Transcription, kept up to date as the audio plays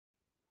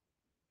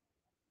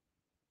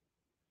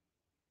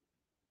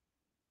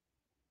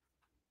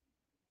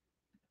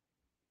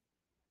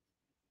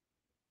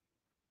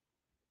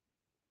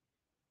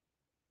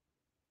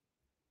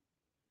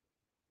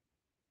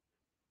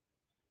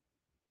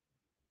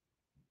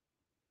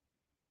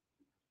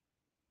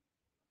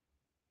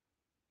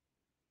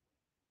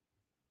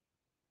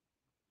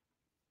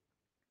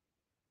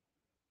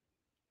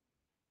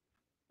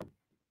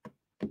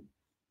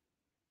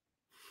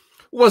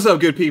What's up,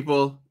 good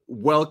people?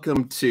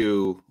 Welcome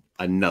to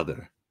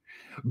another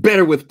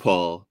Better with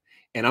Paul.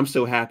 And I'm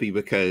so happy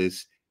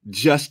because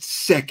just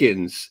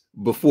seconds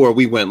before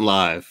we went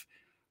live,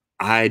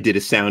 I did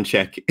a sound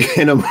check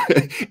and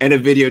a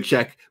video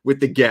check with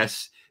the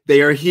guests.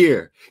 They are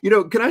here.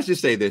 Can I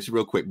just say this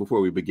real quick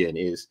before we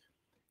begin?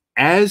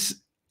 I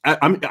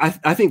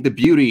think the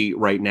beauty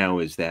right now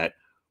is that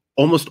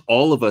almost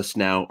all of us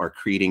now are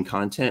creating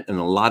content, and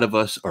a lot of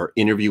us are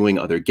interviewing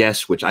other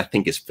guests, which I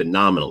think is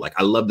phenomenal. Like,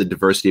 I love the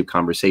diversity of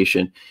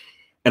conversation.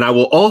 And I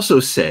will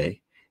also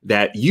say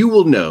that you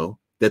will know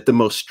that the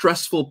most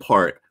stressful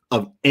part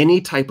of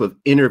any type of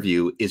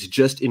interview is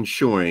just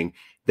ensuring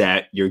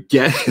that your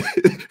guest,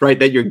 right,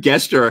 that your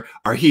guests are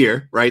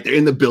here, right? They're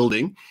in the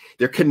building,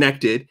 they're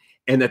connected,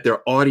 and that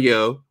their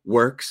audio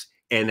works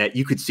and that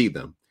you could see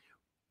them.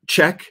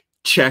 Check,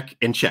 check,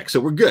 and check. So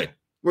we're good.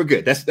 We're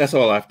good. That's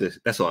all I have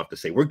to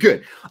say. We're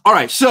good. All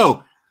right.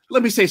 So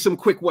let me say some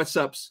quick what's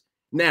ups.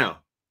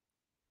 Now,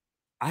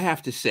 I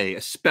have to say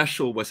a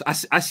special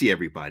I see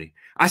everybody.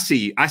 I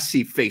see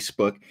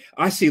Facebook.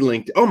 I see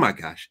LinkedIn. Oh my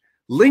gosh.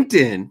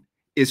 LinkedIn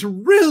is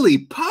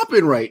really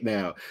popping right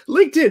now.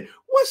 LinkedIn.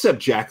 What's up,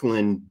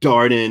 Jacqueline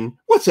Darden?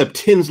 What's up,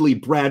 Tinsley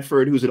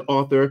Bradford, who's an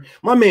author?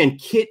 My man,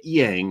 Kit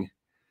Yang,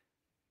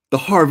 the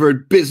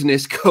Harvard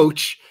business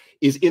coach,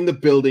 is in the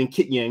building.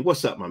 Kit Yang,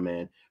 what's up, my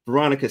man?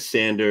 Veronica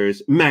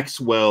Sanders,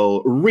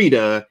 Maxwell,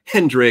 Rita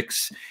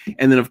Hendricks.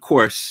 And then, of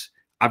course,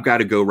 I've got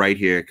to go right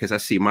here because I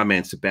see my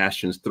man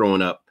Sebastian's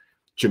throwing up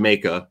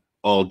Jamaica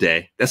all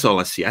day. That's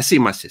all I see. I see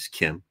my sis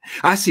Kim.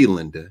 I see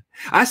Linda.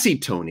 I see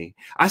Tony.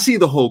 I see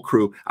the whole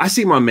crew. I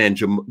see my man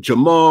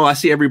Jamal. I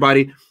see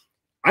everybody.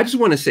 I just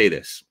want to say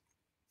this.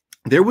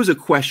 There was a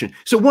question.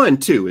 So one,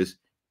 too, is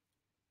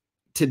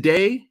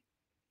today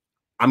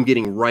I'm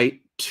getting right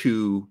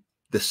to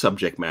the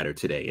subject matter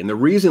today. And the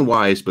reason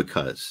why is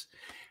because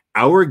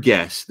our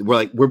guests,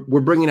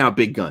 we're bringing out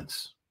big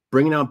guns,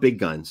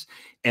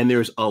 and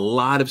there's a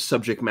lot of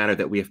subject matter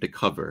that we have to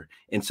cover.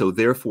 And so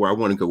therefore I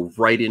want to go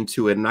right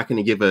into it. I'm not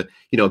going to give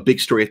a big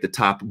story at the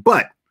top,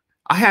 but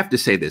I have to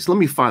say this. Let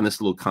me find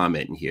this little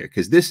comment in here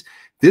because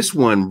this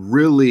one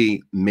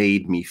really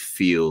made me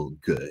feel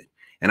good.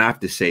 And I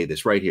have to say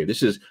this right here.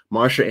 This is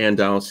Marsha Ann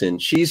Donaldson.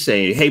 She's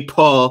saying, "Hey,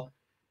 Paul,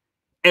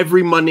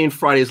 every Monday and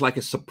Friday is like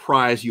a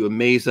surprise. You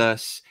amaze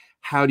us.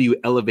 How do you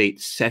elevate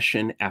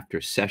session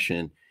after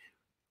session?"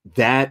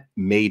 That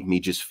made me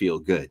just feel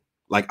good.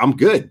 Like, I'm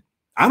good.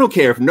 I don't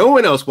care if no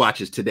one else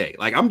watches today.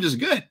 Like, I'm just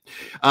good.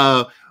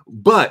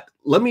 But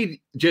let me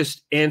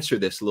just answer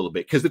this a little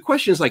bit, because the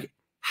question is like,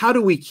 how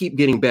do we keep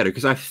getting better?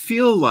 Because I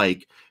feel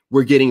like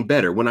we're getting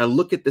better. When I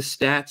look at the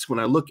stats, when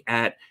I look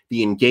at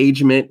the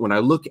engagement, when I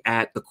look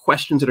at the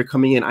questions that are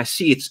coming in, I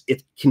see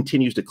it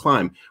continues to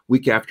climb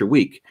week after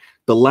week.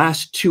 The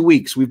last 2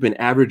 weeks, we've been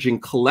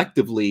averaging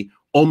collectively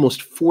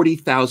almost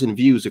 40,000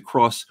 views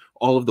across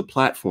all of the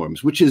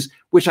platforms, which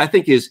I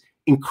think is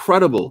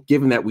incredible,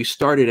 given that we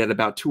started at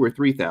about 2,000 or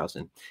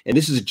 3,000. And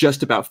this is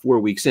just about 4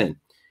 weeks in.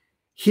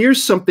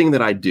 Here's something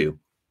that I do.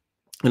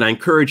 And I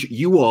encourage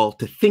you all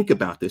to think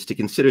about this, to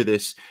consider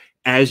this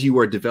as you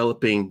are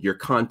developing your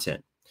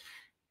content.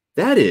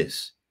 That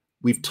is,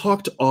 we've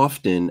talked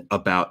often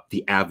about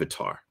the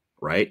avatar,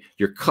 right?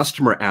 Your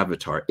customer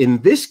avatar. In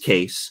this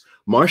case,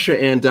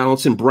 Marsha Ann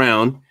Donaldson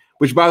Brown,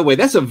 which, by the way,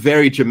 that's a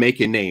very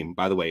Jamaican name,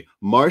 by the way.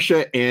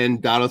 Marsha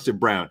Ann Donaldson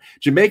Brown.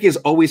 Jamaicans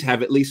always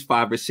have at least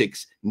 5 or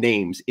 6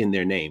 names in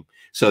their name.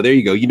 So there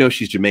you go. You know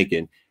she's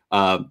Jamaican.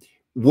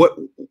 What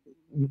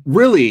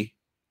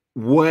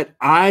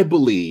I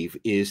believe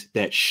is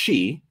that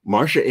she,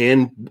 Marsha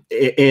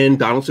Ann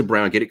Donaldson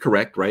Brown, get it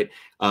correct, right,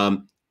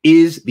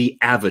 is the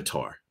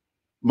avatar.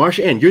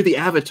 Marsha Ann, you're the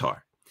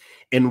avatar.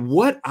 And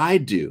what I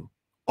do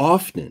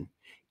often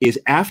is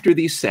after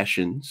these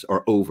sessions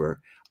are over,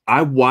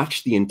 I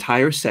watch the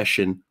entire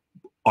session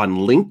on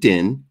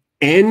LinkedIn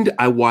and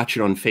I watch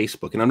it on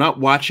Facebook. And I'm not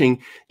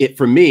watching it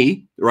for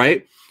me,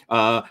 right?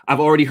 I've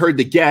already heard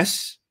the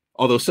guests,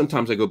 although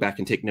sometimes I go back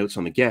and take notes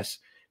on the guests.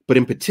 But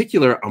in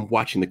particular, I'm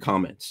watching the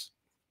comments.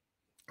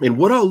 And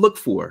what I'll look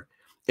for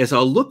is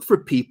I'll look for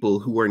people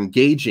who are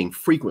engaging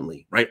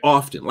frequently, right?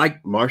 Often,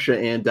 like Marsha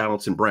Ann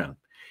Donaldson Brown.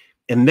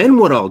 And then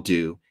what I'll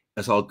do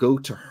is I'll go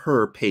to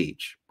her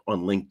page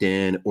on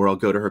LinkedIn, or I'll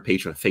go to her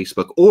page on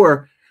Facebook,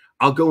 or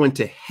I'll go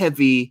into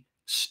heavy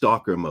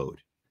stalker mode.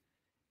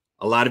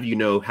 A lot of you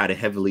know how to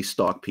heavily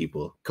stalk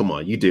people. Come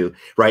on, you do,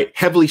 right?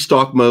 Heavily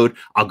stalk mode.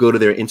 I'll go to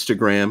their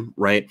Instagram,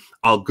 right?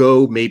 I'll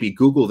go maybe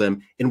Google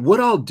them. And what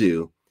I'll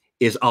do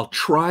is I'll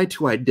try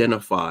to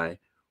identify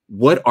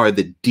what are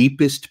the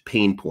deepest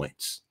pain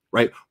points,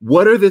 right?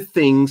 What are the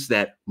things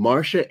that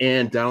Marsha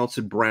Ann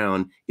Donaldson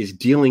Brown is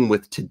dealing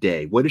with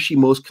today? What is she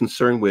most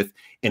concerned with?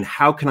 And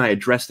how can I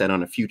address that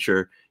on a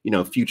future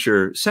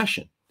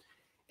session?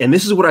 And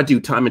this is what I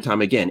do time and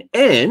time again.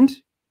 And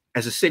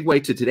as a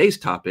segue to today's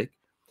topic,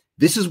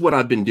 this is what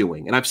I've been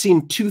doing. And I've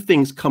seen 2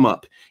 things come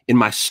up in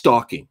my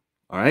stalking,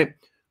 all right?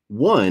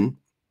 One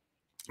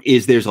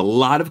is there's a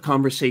lot of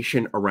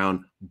conversation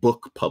around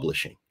book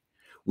publishing.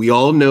 We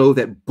all know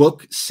that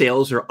book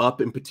sales are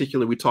up. In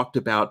particular, we talked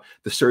about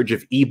the surge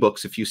of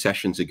ebooks a few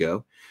sessions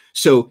ago.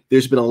 So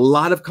there's been a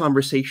lot of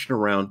conversation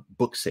around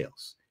book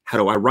sales. How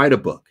do I write a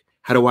book?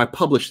 How do I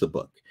publish the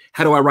book?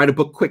 How do I write a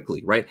book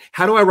quickly, right?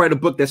 How do I write a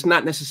book that's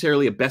not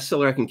necessarily a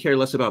bestseller? I can care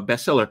less about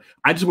bestseller.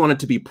 I just want it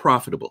to be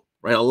profitable,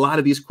 right? A lot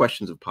of these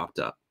questions have popped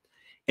up.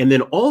 And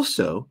then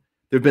also,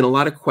 there have been a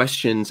lot of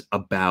questions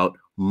about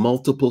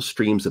multiple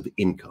streams of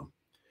income,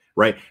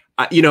 right?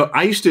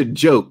 I used to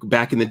joke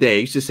back in the day.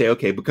 I used to say,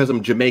 okay, because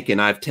I'm Jamaican,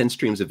 I have 10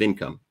 streams of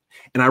income.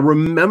 And I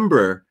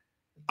remember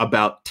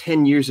about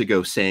 10 years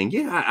ago saying,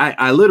 yeah,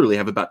 I literally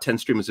have about 10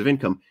 streams of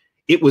income.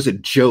 It was a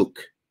joke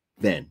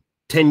then.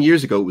 10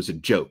 years ago, it was a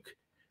joke.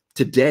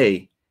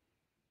 Today,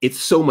 it's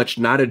so much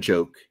not a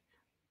joke.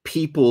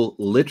 People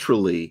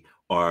literally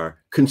are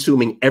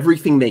consuming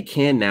everything they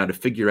can now to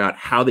figure out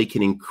how they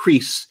can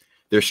increase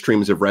their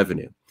streams of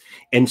revenue.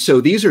 And so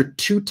these are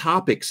two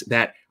topics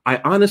that I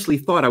honestly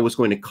thought I was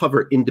going to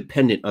cover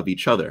independent of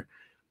each other.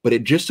 But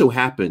it just so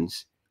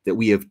happens that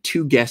we have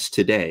two guests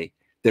today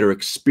that are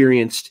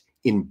experienced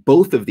in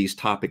both of these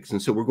topics.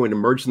 And so we're going to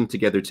merge them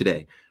together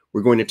today.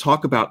 We're going to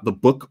talk about the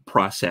book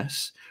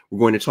process. We're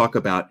going to talk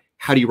about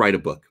how do you write a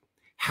book?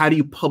 How do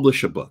you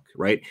publish a book,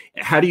 right?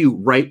 How do you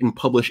write and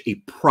publish a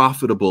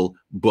profitable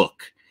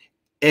book?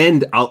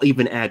 And I'll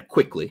even add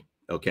quickly,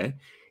 okay?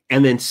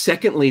 And then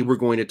secondly, we're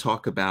going to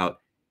talk about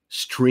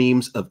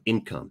streams of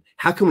income.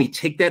 How can we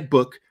take that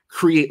book,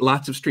 create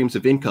lots of streams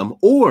of income?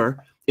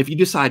 Or if you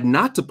decide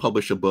not to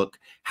publish a book,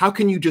 how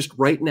can you just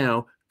right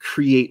now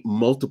create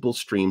multiple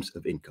streams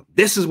of income?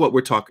 This is what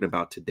we're talking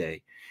about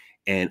today.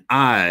 And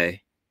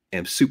I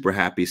am super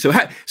happy. So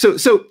here's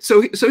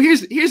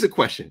the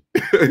question.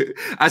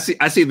 I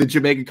see the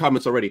Jamaican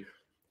comments already.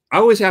 I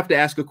always have to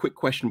ask a quick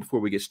question before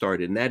we get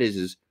started, and that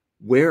is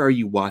where are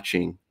you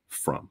watching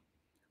from?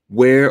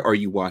 Where are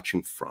you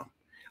watching from?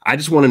 I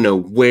just want to know,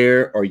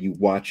 where are you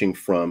watching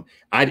from?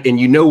 And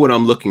you know what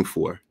I'm looking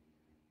for.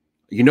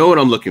 You know what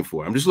I'm looking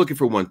for. I'm just looking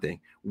for one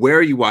thing. Where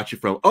are you watching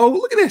from? Oh,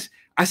 look at this.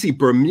 I see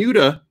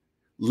Bermuda,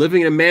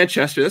 living in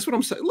Manchester. That's what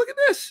I'm saying. Look at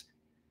this.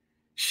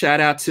 Shout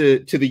out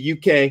to the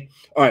UK.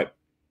 All right,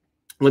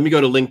 let me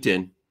go to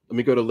LinkedIn. Let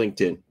me go to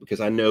LinkedIn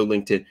because I know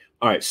LinkedIn.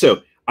 All right,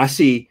 so I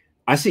see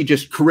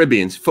just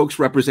Caribbeans, folks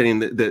representing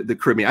the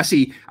Caribbean. I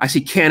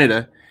see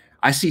Canada.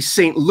 I see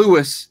St.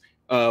 Louis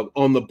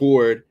on the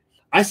board.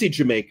 I see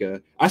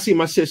Jamaica. I see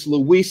my sis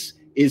Luis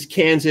is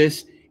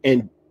Kansas,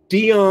 and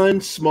Dion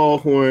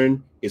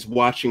Smallhorn is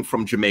watching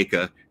from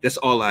Jamaica. That's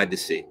all I had to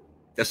see.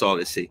 That's all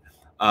I see.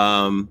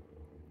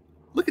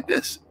 Look at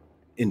this,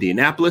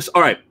 Indianapolis.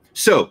 All right,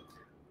 so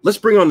let's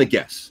bring on the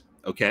guests,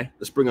 okay?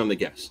 Let's bring on the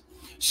guests.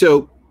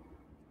 So,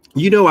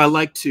 I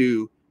like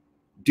to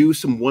do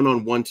some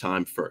one-on-one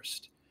time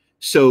first.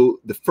 So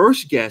the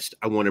first guest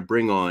I want to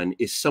bring on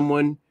is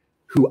someone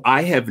who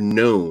I have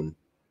known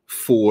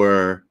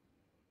for,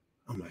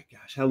 oh my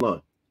gosh, how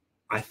long?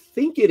 I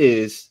think it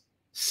is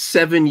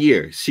 7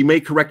 years. She may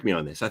correct me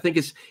on this. I think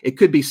it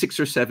could be 6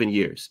 or 7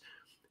 years.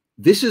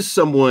 This is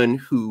someone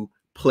who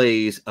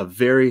plays a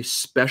very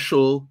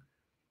special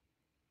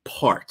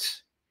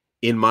part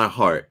in my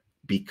heart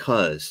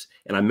because,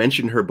 and I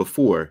mentioned her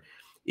before,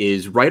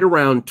 is right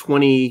around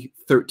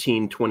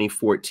 2013,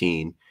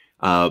 2014,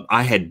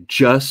 I had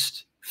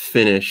just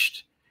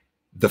finished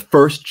the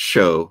first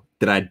show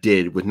that I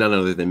did with none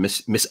other than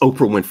Miss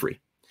Oprah Winfrey.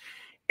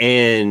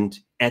 And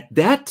at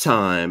that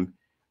time,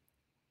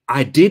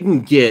 I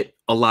didn't get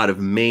a lot of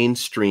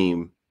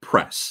mainstream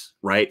press,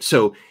 right?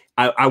 So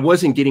I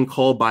wasn't getting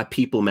called by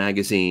People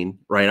magazine,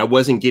 right? I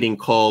wasn't getting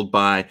called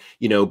by,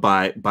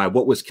 by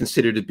what was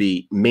considered to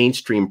be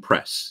mainstream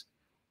press.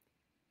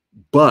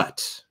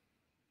 But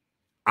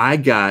I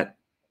got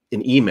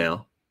an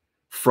email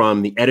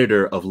from the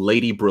editor of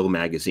Lady Brill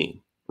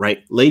magazine,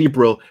 right? Lady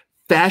Brill,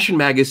 fashion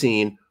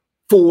magazine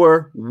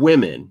for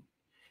women.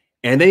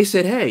 And they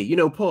said, hey,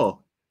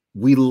 Paul,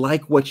 we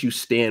like what you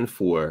stand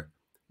for.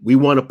 We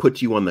want to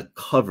put you on the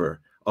cover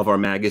of our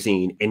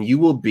magazine, and you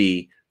will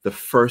be the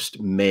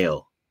first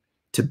male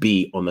to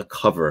be on the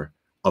cover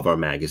of our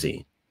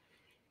magazine.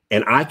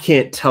 And I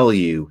can't tell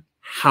you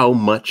how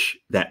much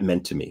that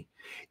meant to me.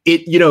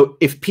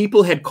 If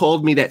people had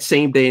called me that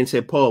same day and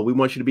said, Paul, we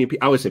want you to be in,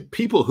 I would say,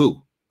 people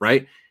who,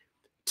 right?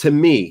 To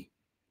me,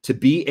 to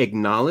be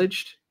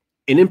acknowledged,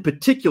 and in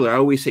particular, I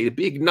always say to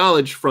be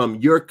acknowledged from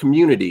your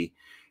community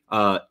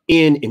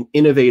in an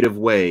innovative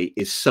way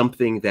is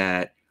something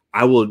that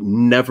I will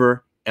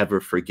never,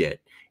 ever forget.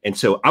 And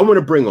so I want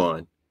to bring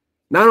on,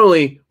 not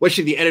only was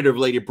she the editor of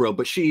Lady Brill,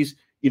 but she's,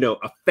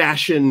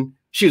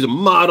 she's a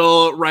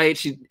model, right?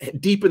 She's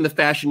deep in the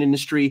fashion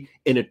industry,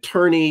 an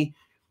attorney.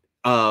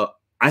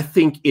 I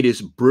think it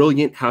is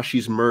brilliant how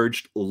she's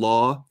merged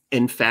law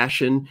and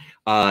fashion.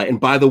 And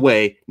by the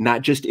way,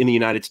 not just in the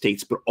United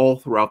States, but all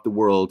throughout the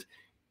world.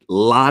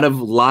 Lot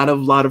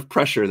of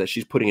pressure that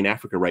she's putting in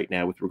Africa right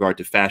now with regard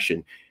to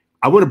fashion.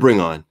 I want to bring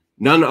on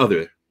none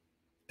other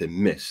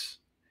than Miss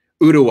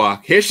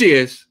Uduok. Here she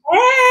is.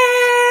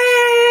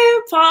 Hey,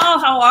 Paul,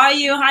 how are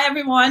you? Hi,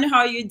 everyone. How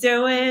are you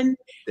doing?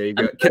 There you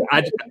go.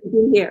 I'm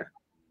here.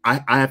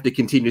 I have to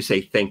continue to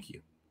say thank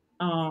you.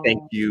 Oh.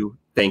 Thank you.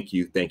 Thank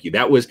you. Thank you.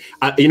 That was,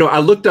 you know, I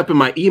looked up in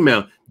my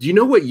email. Do you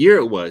know what year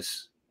it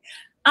was?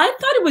 I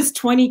thought it was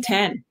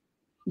 2010.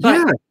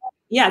 But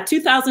yeah,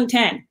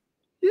 2010.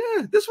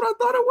 Yeah, that's what I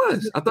thought it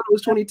was. I thought it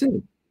was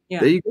 2010. Yeah.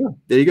 There you go.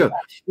 There you go.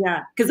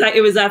 Yeah, because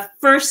it was our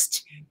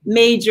first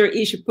major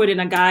issue putting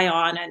a guy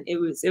on, and it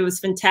was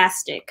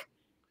fantastic.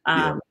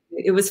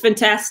 It was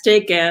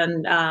fantastic,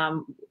 and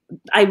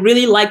I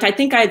really liked. I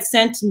think I had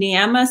sent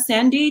Niama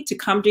Sandy to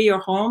come to your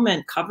home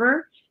and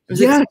cover. It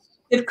was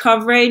extensive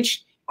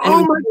coverage. And it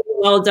was really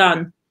well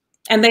done.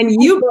 And then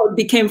you both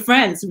became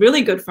friends,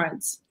 really good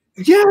friends.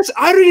 Yes,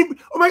 I didn't even.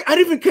 Oh my! I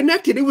didn't even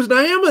connect it. It was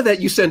Niama that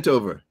you sent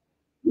over.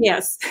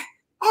 Yes.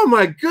 Oh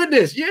my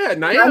goodness! Yeah,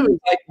 Niama was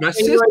like my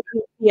sister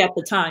at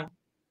the time.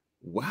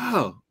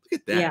 Wow!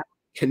 Look at that. Yeah.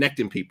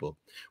 Connecting people.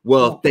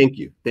 Well, thank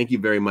you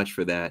very much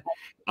for that.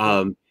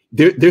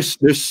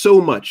 There's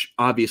so much,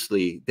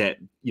 obviously, that,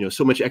 you know,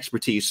 so much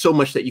expertise, so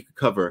much that you could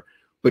cover.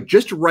 But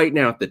just right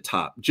now at the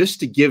top, just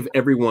to give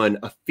everyone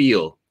a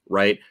feel,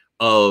 right,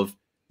 of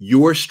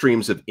your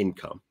streams of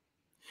income.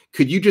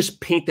 Could you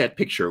just paint that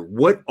picture?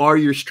 What are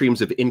your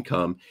streams of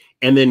income?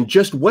 And then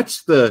just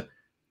what's the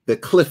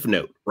cliff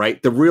note,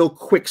 right? The real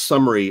quick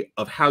summary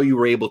of how you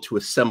were able to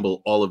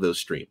assemble all of those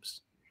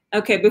streams.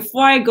 Okay,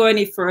 before I go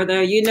any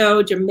further, you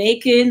know,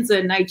 Jamaicans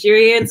and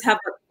Nigerians have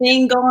a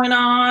thing going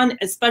on,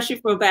 especially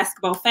for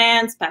basketball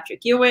fans,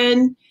 Patrick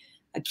Ewing,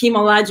 Akeem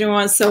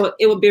Olajuwon. So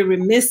it would be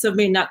remiss of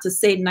me not to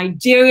say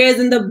Nigeria's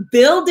in the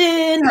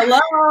building. Hello.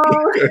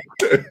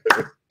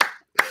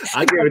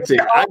 I give it to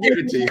you. I give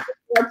it to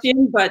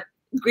you. But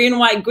green,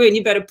 white, green,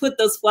 you better put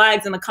those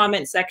flags in the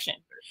comment section.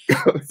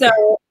 So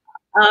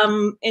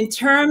in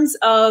terms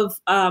of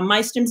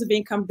my streams of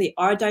income, they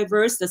are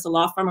diverse. There's a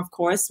law firm, of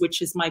course,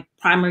 which is my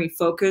primary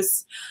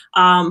focus.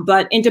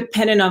 But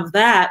independent of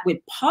that, with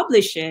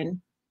publishing,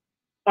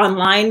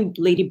 online,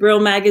 Lady Brill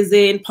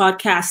magazine,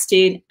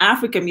 podcasting,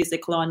 African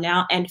music law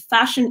now, and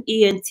fashion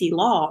ENT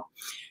law.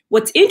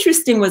 What's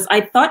interesting was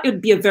I thought it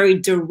would be a very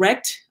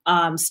direct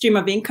stream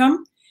of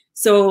income.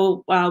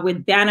 So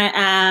with banner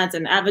ads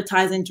and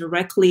advertising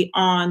directly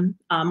on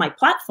my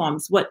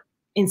platforms, what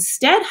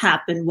instead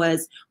happened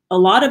was a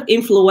lot of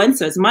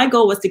influencers. My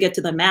goal was to get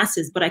to the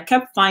masses, but I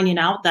kept finding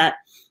out that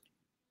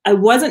I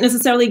wasn't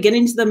necessarily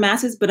getting to the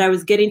masses, but I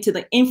was getting to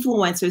the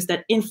influencers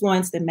that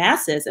influence the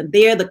masses. And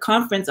they're the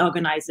conference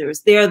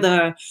organizers. They're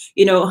the,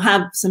 you know,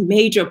 have some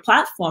major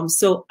platforms.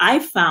 So I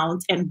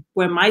found, and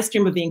where my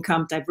stream of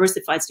income,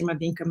 diversified stream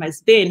of income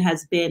has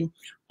been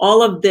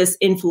all of this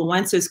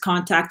influencers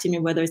contacting me,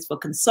 whether it's for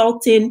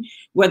consulting,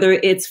 whether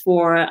it's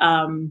for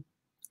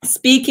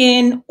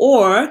speaking,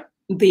 or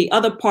the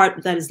other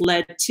part that has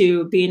led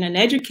to being an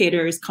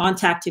educator is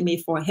contacting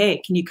me for,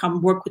 hey, can you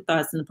come work with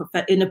us in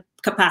the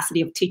capacity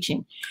of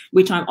teaching,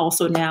 which I'm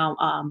also now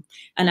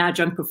an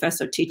adjunct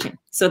professor teaching.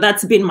 So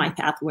that's been my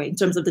pathway in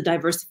terms of the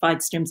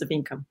diversified streams of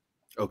income.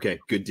 Okay,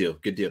 good deal,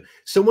 good deal.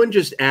 Someone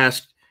just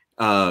asked,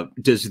 will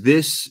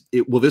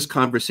this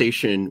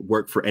conversation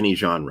work for any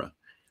genre?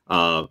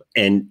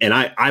 And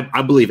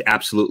I believe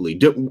absolutely.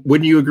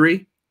 Wouldn't you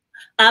agree?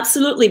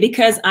 Absolutely,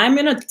 because I'm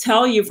going to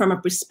tell you from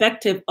a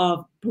perspective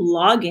of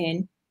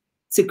blogging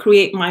to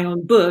create my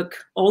own book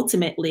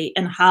ultimately,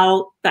 and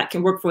how that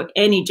can work for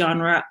any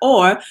genre.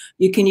 Or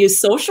you can use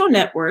social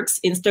networks,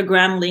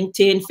 Instagram,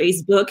 LinkedIn,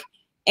 Facebook,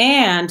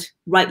 and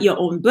write your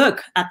own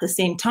book at the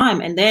same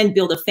time, and then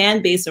build a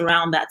fan base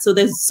around that. So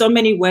there's so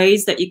many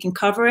ways that you can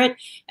cover it.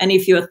 And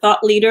if you're a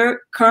thought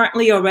leader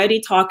currently already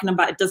talking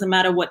about, it doesn't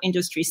matter what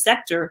industry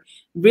sector,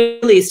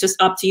 really it's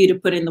just up to you to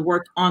put in the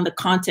work on the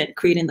content,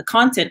 creating the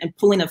content and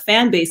pulling a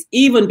fan base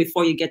even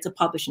before you get to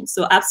publishing.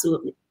 So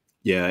absolutely.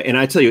 Yeah. And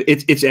I tell you,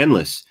 it's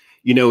endless.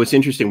 You know, it's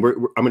interesting.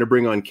 I'm going to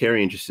bring on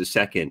Kary in just a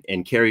second.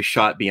 And Kary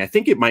shot me, I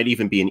think it might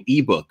even be an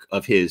ebook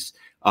of his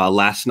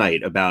last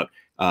night about,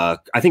 I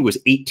think it was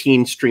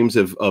 18 streams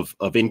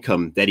of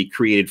income that he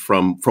created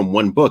from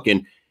one book.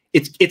 And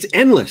it's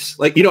endless.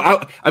 Like, you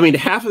know, I mean,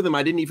 half of them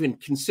I didn't even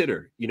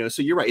consider, you know,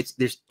 so you're right.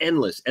 There's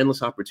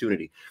endless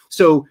opportunity.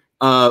 So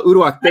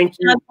Uduok, thank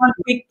you. One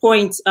quick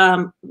point.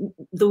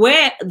 The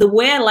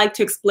way I like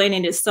to explain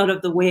it is sort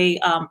of the way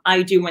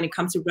I do when it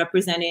comes to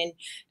representing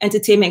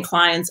entertainment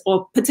clients,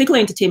 or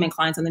particularly entertainment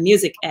clients on the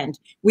music end.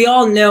 We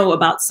all know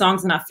about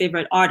songs and our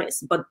favorite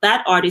artists, but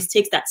that artist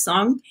takes that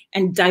song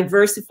and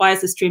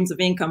diversifies the streams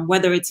of income,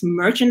 whether it's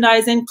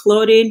merchandising,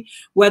 clothing,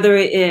 whether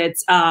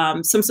it's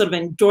some sort of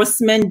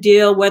endorsement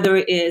deal, whether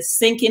it is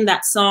syncing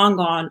that song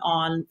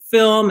on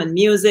film and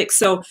music.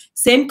 So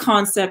same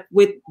concept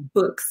with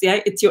books.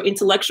 Yeah, it's your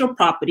intellectual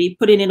property,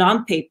 putting it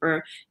on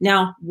paper.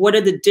 Now, what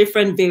are the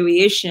different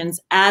variations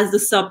as the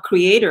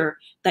sub-creator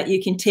that you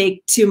can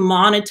take to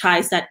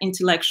monetize that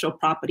intellectual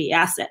property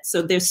asset?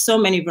 So there's so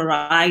many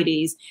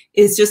varieties.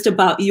 It's just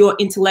about your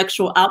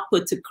intellectual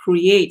output to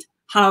create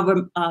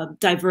however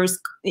diverse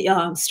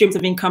streams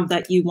of income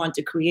that you want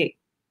to create.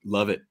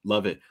 Love it.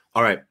 Love it.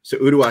 All right. So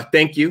Uduok,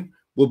 thank you.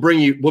 We'll bring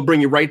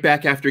you right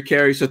back after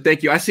Kary. So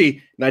thank you. I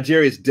see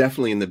Nigeria is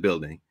definitely in the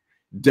building.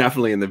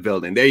 Definitely in the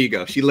building. There you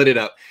go. She lit it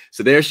up.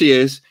 So there she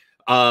is.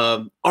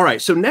 All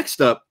right. So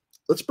next up,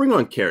 let's bring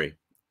on Kary.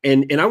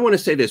 And I want to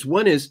say this.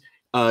 One is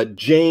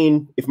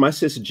Jane. If my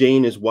sister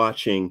Jane is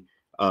watching,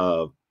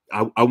 I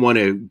want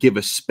to give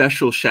a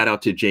special shout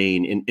out to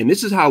Jane. And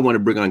this is how I want to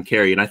bring on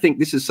Kary. And I think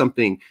this is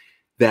something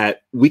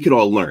that we could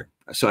all learn.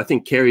 So I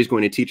think Kary is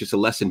going to teach us a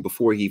lesson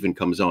before he even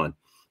comes on.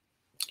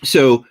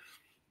 So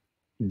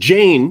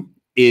Jane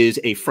is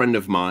a friend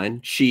of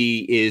mine.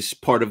 She is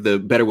part of the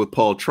Better with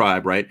Paul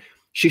tribe, right?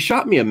 She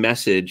shot me a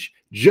message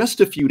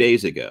just a few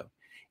days ago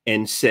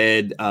and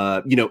said,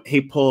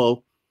 hey,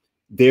 Paul,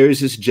 there's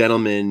this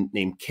gentleman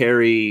named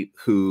Kary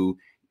who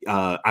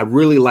I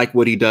really like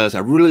what he does. I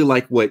really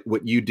like what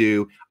you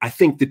do. I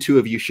think the two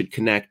of you should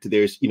connect.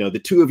 There's,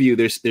 the two of you,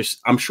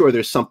 I'm sure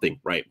there's something,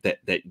 right,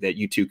 that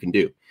you two can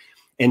do.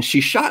 And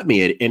she shot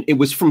me it, and it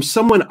was from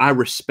someone I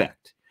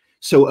respect.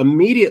 So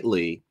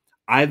immediately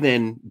I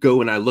then go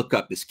and I look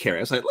up this Kary.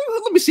 I was like,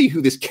 let me see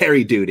who this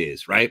Kary dude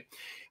is, right?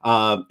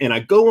 And I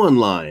go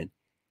online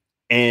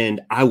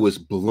and I was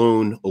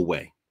blown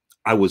away.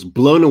 I was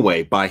blown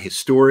away by his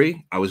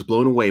story. I was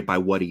blown away by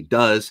what he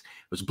does.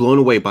 I was blown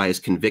away by his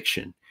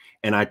conviction.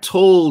 And I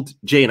told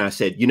Jane, I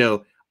said,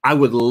 I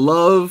would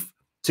love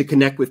to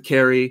connect with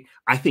Kary.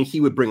 I think he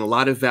would bring a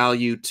lot of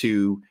value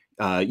to,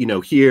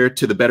 here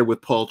to the Better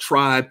with Paul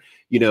tribe.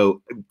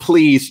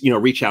 Please,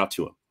 reach out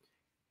to him.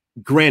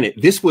 Granted,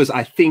 this was,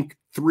 I think,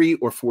 3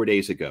 or 4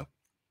 days ago.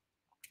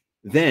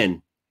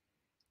 Then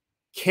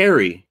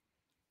Kary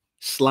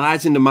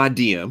slides into my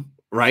DM,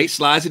 right?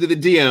 Slides into the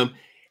DM.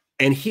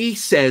 And he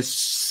says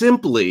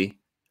simply,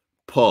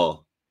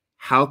 Paul,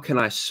 how can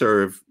I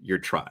serve your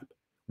tribe?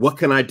 What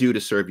can I do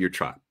to serve your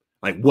tribe?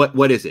 Like,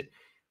 what is it?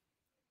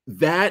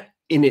 That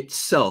in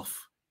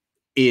itself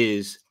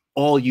is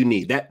all you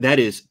need. That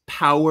is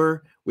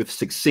power with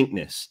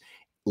succinctness,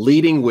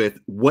 leading with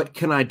what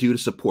can I do to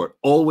support,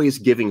 always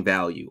giving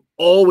value,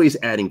 always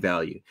adding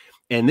value.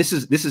 And this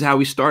is how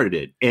we started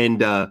it.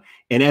 And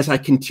as I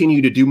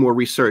continue to do more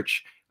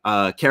research,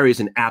 Kary is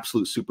an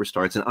absolute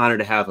superstar. It's an honor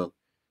to have him.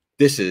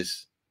 This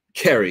is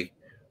Kary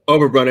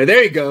Oberrunner.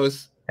 There he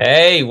goes.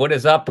 Hey, what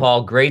is up,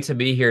 Paul? Great to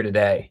be here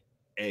today.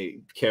 Hey,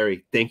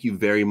 Kary, thank you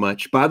very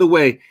much. By the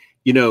way,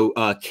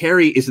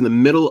 Kary is in the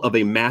middle of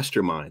a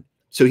mastermind.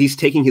 So he's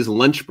taking his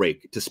lunch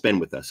break to spend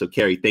with us. So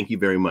Kary, thank you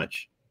very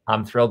much.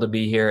 I'm thrilled to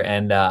be here.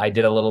 And I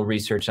did a little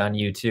research on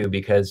you too,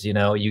 because, you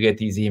get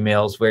these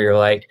emails where you're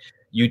like,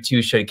 you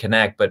two should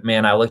connect. But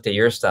man, I looked at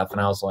your stuff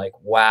and I was like,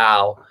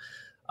 wow.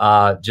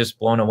 Just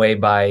blown away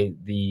by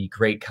the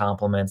great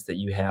compliments that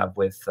you have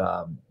with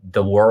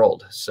the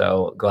world.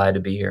 So glad to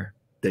be here.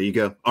 There you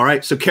go. All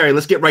right. So Kary,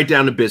 let's get right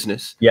down to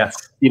business.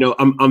 Yes.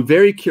 I'm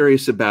very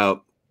curious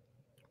about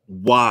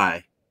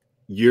why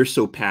you're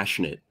so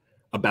passionate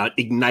about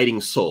igniting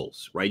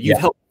souls, right? You've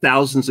helped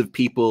thousands of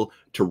people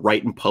to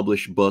write and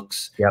publish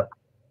books. Yep.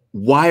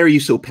 Why are you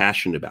so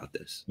passionate about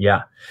this?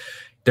 Yeah.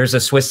 There's a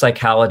Swiss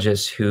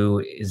psychologist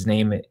who his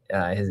name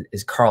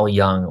is Carl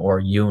Jung or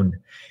Jung.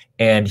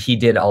 And he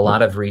did a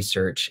lot of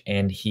research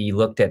and he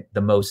looked at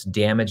the most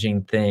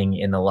damaging thing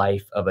in the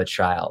life of a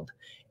child.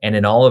 And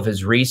in all of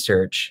his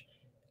research,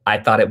 I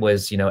thought it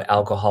was,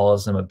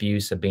 alcoholism,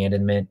 abuse,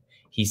 abandonment.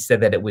 He said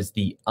that it was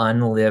the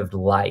unlived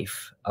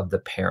life of the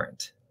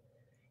parent.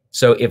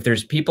 So if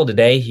there's people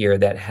today here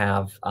that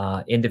have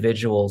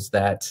individuals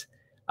that,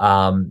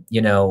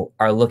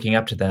 are looking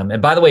up to them. And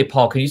by the way,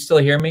 Paul, can you still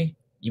hear me?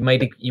 You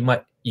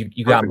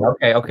got me.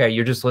 Okay.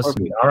 You're just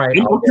listening. All right.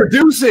 I'm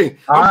producing.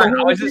 All right.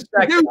 I was just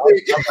checking. I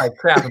was like,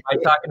 crap. Am I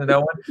talking to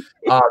no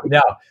one?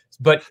 No.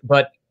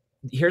 But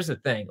here's the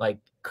thing. Like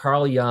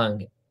Carl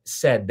Jung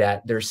said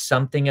that there's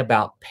something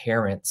about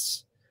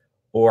parents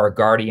or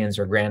guardians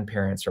or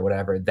grandparents or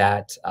whatever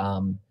that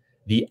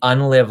the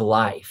unlived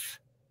life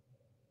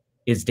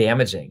is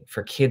damaging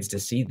for kids to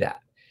see that.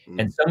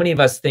 And so many of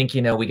us think,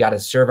 we got to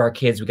serve our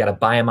kids. We got to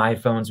buy them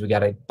iPhones. We got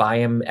to buy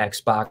them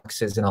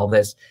Xboxes and all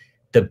this.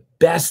 The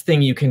best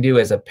thing you can do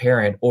as a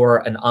parent or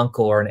an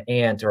uncle or an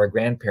aunt or a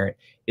grandparent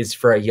is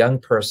for a young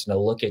person to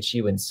look at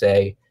you and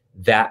say,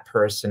 that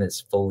person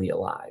is fully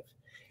alive.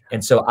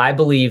 And so I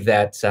believe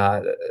that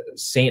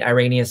St.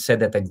 Irenaeus said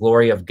that the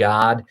glory of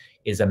God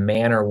is a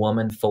man or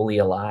woman fully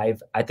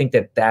alive. I think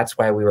that that's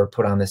why we were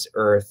put on this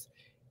earth,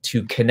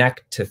 to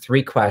connect to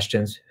 3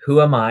 questions.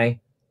 Who am I?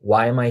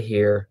 Why am I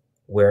here?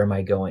 Where am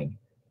I going?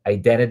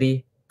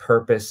 Identity,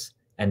 purpose,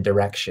 and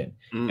direction.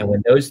 And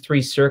when those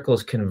 3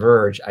 circles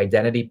converge,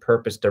 identity,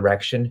 purpose,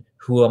 direction,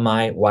 who am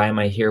I? Why am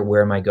I here?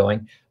 Where am I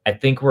going? I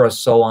think we're a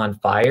soul on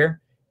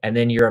fire. And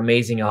then your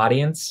amazing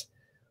audience,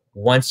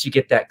 once you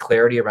get that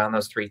clarity around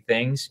those 3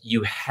 things,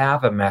 you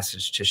have a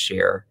message to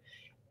share.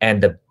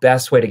 And the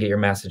best way to get your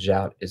message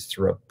out is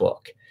through a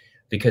book,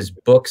 because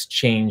books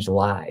change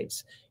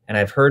lives. And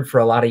I've heard for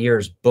a lot of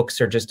years,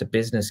 books are just a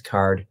business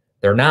card.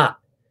 They're not.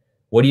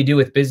 What do you do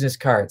with business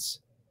cards?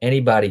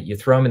 Anybody, you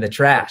throw them in the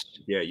trash.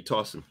 Yeah, you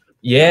toss them.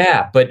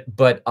 Yeah, but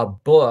a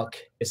book,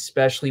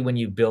 especially when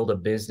you build a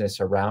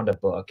business around a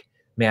book,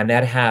 man,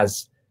 that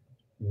has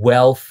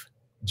wealth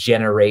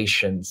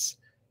generations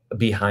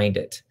behind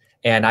it.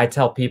 And I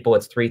tell people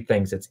it's three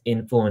things. It's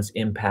influence,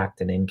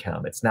 impact, and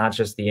income. It's not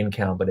just the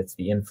income, but it's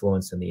the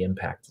influence and the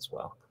impact as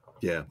well.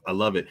 Yeah, I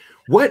love it.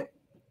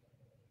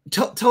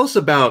 Tell us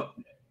about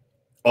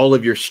all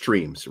of your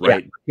streams,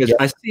 right? Yeah. Because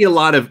I see a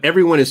lot of,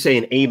 everyone is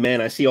saying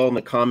amen. I see all in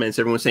the comments,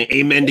 everyone's saying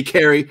amen to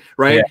Kary,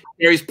 right? Yeah.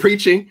 Kary's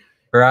preaching.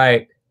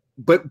 Right.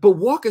 But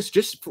walk us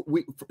just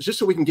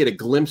so we can get a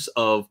glimpse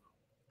of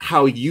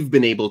how you've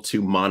been able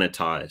to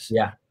monetize.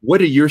 Yeah. What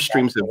do your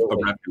streams of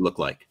revenue look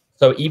like?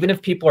 So even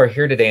if people are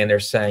here today and they're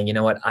saying, you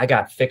know what, I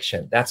got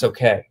fiction, that's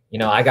okay. You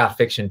know, I got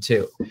fiction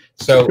too.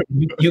 So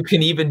you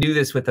can even do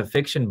this with a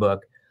fiction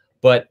book.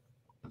 But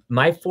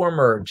my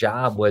former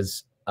job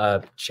was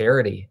a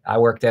charity. I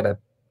worked at a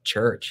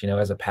church, you know,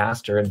 as a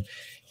pastor,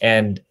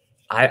 and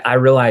I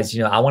realized,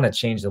 you know, I want to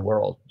change the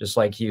world just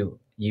like you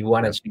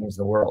want to change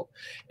the world.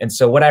 And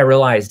so what I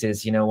realized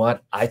is, you know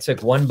what, I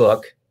took one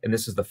book, and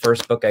this is the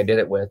first book I did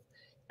it with,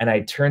 and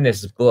I turned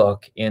this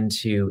book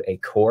into a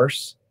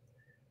course,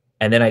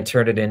 and then I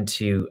turned it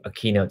into a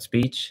keynote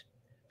speech.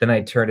 Then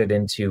I turned it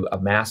into a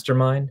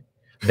mastermind.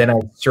 Then I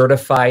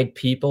certified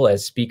people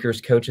as speakers,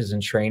 coaches,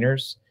 and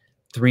trainers,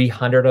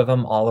 300 of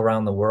them all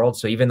around the world.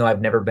 So even though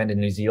I've never been to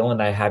New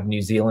Zealand, I have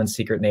New Zealand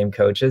secret name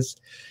coaches.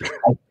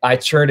 I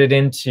turned it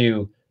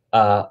into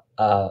a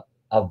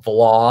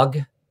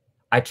vlog.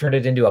 I turned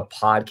it into a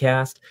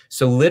podcast.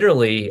 So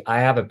literally I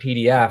have a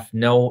PDF,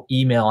 no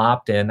email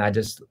opt-in.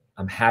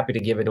 I'm happy to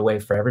give it away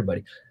for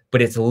everybody,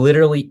 but it's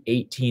literally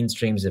 18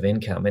 streams of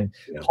income. And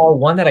Paul,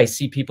 one that I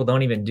see people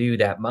don't even do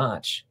that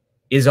much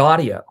is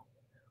audio.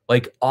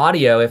 Like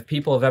audio, if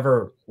people have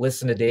ever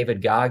listened to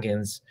David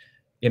Goggins,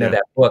 you know,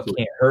 that book,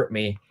 Can't Hurt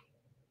Me,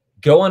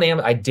 go on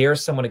Amazon. I dare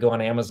someone to go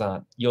on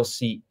Amazon. You'll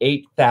see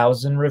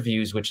 8,000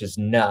 reviews, which is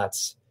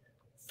nuts,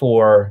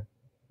 for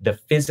the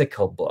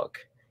physical book.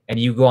 And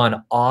you go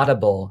on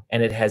Audible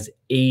and it has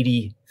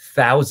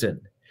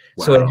 80,000.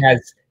 Wow. So it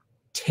has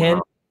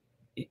 10,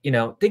 you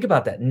know, think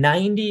about that,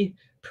 90%.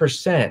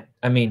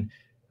 I mean,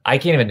 I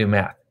can't even do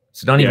math.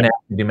 So don't even have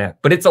to do math,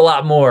 but it's a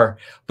lot more.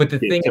 But the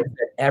thing is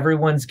that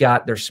everyone's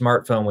got their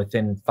smartphone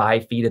within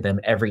 5 feet of them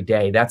every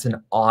day. That's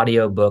an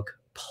audiobook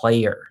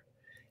player.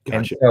 Gotcha.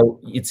 And so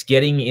it's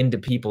getting into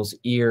people's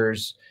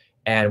ears,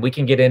 and we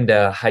can get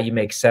into how you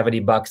make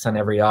 $70 on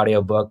every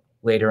audiobook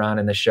later on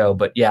in the show.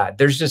 But yeah,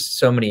 there's just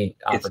so many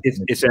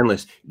opportunities. It's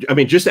endless. I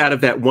mean, just out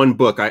of that one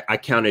book, I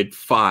counted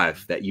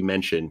 5 that you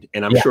mentioned,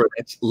 and I'm sure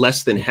that's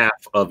less than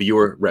half of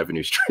your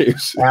revenue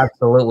streams.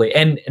 Absolutely.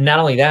 And not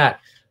only that,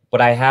 but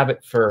I have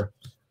it for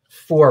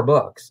 4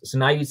 books. So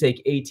now you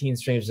take 18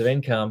 streams of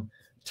income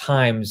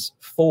times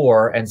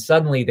 4, and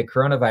suddenly the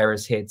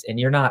coronavirus hits and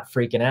you're not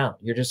freaking out.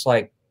 You're just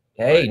like,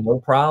 hey, no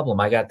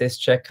problem. I got this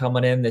check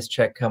coming in, this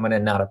check coming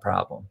in, not a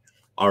problem.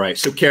 All right.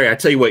 So Kary, I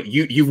tell you what,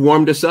 you've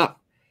warmed us up.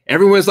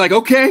 Everyone's like,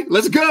 okay,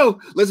 let's go.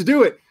 Let's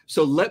do it.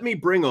 So let me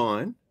bring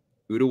on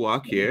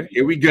Uduok here.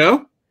 Here we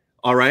go.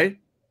 All right.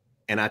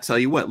 And I tell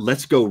you what,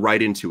 let's go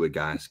right into it,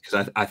 guys,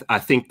 because I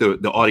think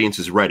the audience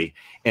is ready.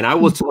 And I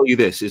will tell you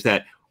this, is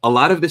that a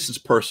lot of this is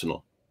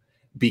personal,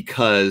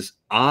 because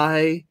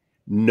I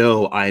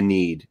know I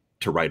need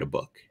to write a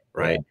book,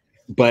 right?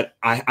 But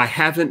I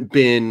haven't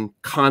been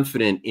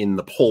confident in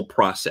the whole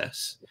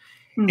process.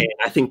 And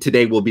I think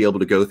today we'll be able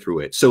to go through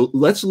it. So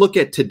let's look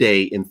at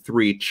today in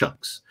 3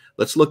 chunks.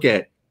 Let's look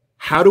at,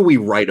 how do we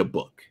write a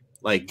book?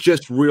 Like,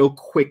 just real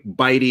quick,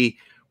 bitey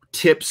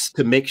tips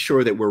to make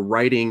sure that we're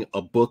writing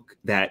a book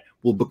that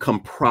will become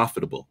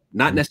profitable,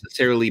 not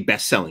necessarily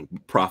best-selling,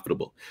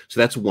 profitable. So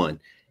that's one.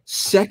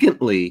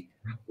 Secondly,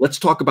 let's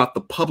talk about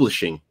the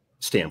publishing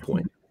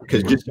standpoint,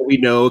 because just so we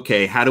know,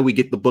 okay, how do we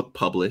get the book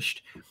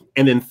published?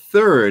 And then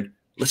third,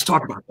 let's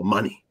talk about the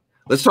money.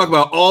 Let's talk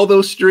about all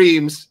those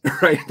streams,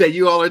 right, that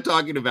you all are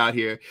talking about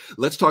here.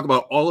 Let's talk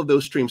about all of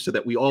those streams so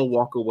that we all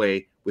walk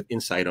away with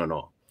insight on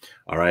all.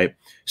 All right.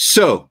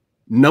 So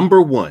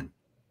number 1,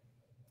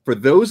 for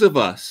those of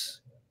us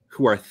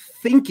who are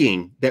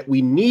thinking that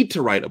we need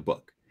to write a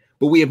book,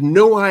 but we have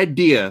no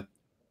idea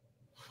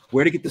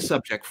where to get the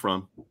subject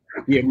from,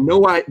 we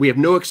have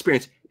no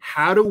experience,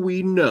 how do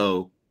we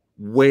know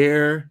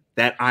where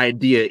that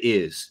idea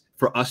is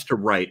for us to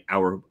write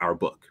our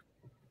book?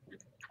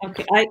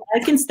 Okay, I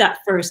can start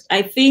first.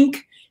 I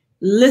think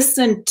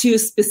listen to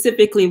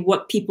specifically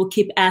what people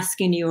keep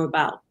asking you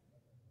about.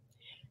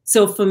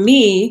 So for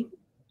me,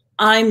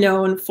 I'm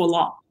known for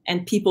law,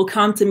 and people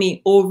come to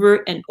me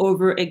over and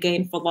over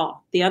again for law.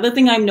 The other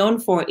thing I'm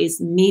known for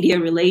is media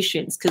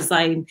relations, because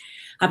I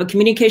have a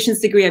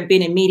communications degree. I've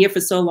been in media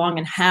for so long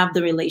and have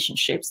the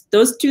relationships.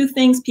 Those 2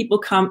 things people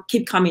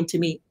keep coming to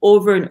me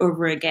over and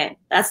over again.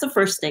 That's the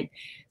first thing.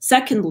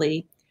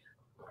 Secondly,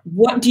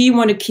 what do you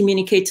want to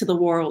communicate to the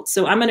world?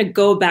 So I'm going to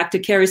go back to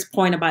Kary's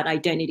point about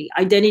identity.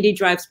 Identity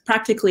drives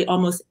practically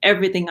almost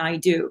everything I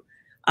do.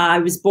 I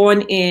was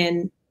born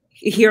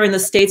here in the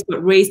States,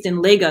 but raised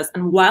in Lagos.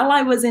 And while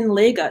I was in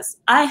Lagos,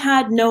 I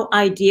had no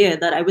idea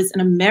that I was an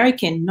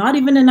American, not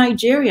even a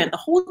Nigerian. The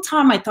whole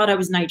time I thought I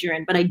was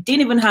Nigerian, but I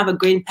didn't even have a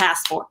green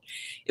passport.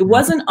 It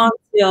wasn't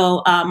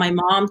until my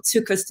mom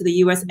took us to the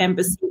U.S.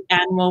 Embassy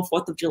annual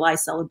 4th of July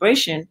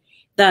celebration.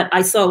 that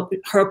I saw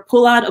her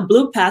pull out a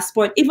blue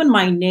passport. Even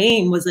my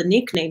name was a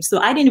nickname, so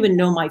I didn't even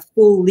know my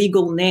full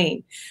legal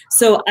name.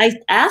 So I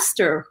asked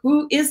her,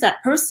 who is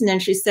that person?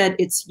 And she said,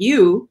 it's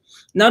you.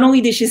 Not only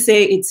did she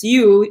say it's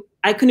you,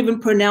 I couldn't even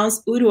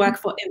pronounce Uduok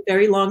for a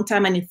very long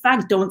time. And in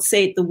fact, don't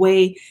say it the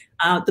way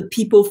the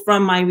people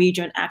from my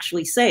region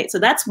actually say it. So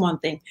that's one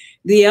thing.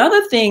 The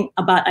other thing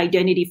about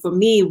identity for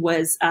me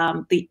was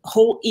the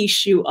whole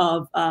issue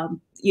of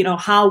you know,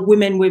 how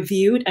women were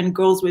viewed and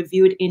girls were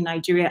viewed in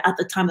Nigeria at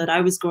the time that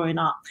I was growing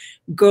up.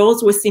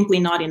 Girls were simply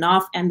not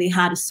enough, and they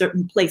had a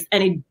certain place.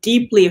 And it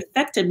deeply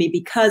affected me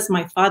because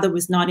my father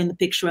was not in the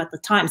picture at the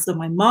time. So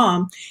my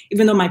mom,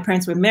 even though my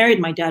parents were married,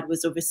 my dad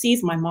was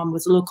overseas, my mom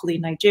was locally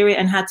in Nigeria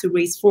and had to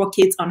raise 4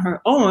 kids on her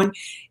own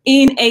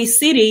in a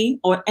city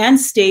and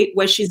state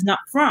where she's not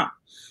from.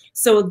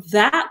 So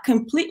that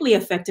completely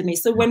affected me.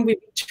 So when we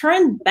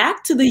returned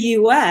back to the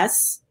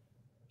US,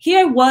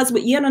 here I was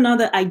with yet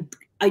another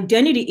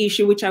identity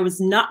issue, which I was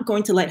not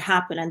going to let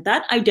happen. And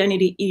that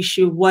identity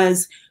issue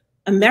was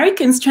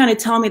Americans trying to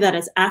tell me that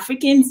as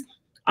Africans,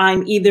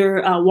 I'm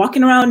either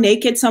walking around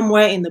naked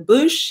somewhere in the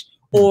bush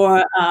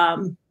or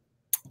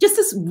just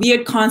this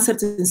weird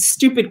concept and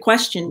stupid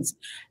questions.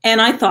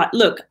 And I thought,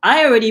 look,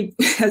 I already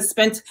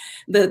spent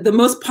the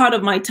most part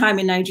of my time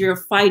in Nigeria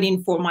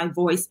fighting for my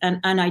voice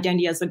and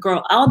identity as a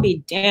girl. I'll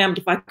be damned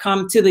if I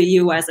come to the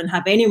US and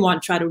have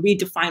anyone try to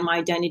redefine my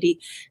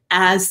identity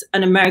as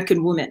an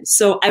American woman.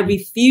 So I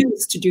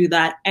refused to do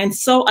that. And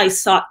so I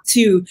sought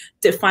to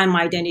define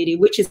my identity,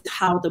 which is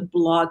how the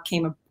blog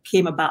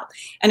came about.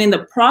 And in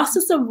the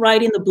process of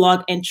writing the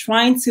blog and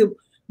trying to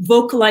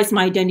vocalize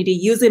my identity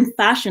using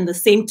fashion, the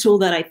same tool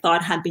that I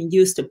thought had been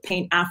used to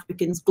paint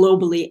Africans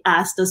globally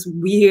as this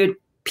weird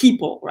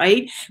people,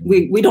 right?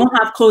 We don't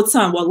have clothes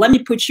on. Well, let me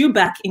put you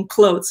back in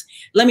clothes.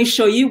 Let me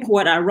show you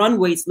what our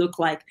runways look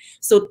like.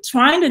 So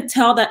trying to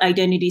tell that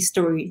identity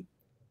story,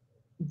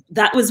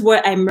 that was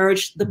where I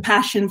merged the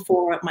passion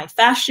for my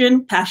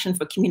fashion, passion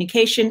for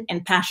communication,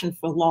 and passion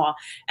for law.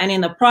 And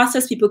in the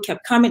process, people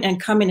kept coming and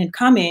coming and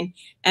coming.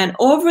 And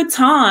over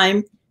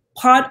time,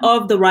 part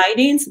of the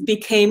writings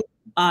became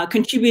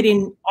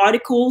contributing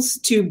articles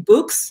to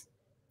books,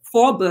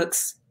 for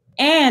books.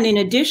 And in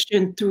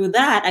addition, through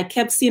that, I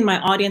kept seeing my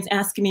audience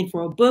asking me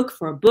for a book,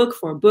 for a book,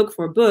 for a book,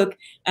 for a book.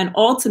 And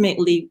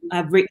ultimately,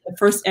 I've written the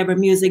first ever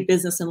music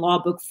business and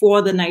law book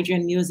for the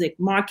Nigerian music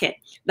market.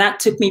 That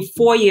took me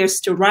 4 years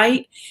to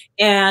write.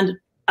 And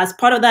as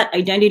part of that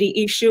identity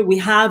issue, we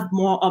have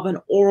more of an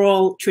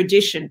oral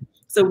tradition.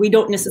 So we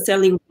don't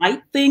necessarily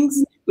write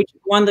things, which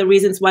is one of the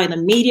reasons why the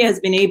media has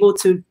been able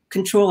to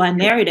control our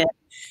narrative.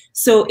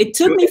 So it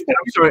took me.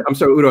 I'm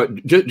sorry,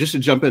 Uduok, just to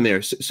jump in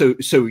there. So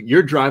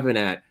you're driving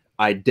at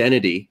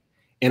identity,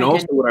 and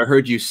also what I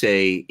heard you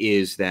say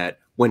is that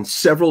when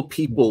several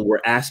people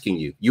were asking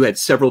you, you had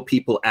several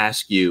people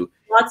ask you.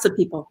 Lots of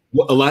people.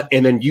 A lot,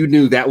 and then you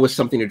knew that was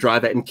something to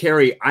drive at. And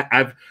Kary,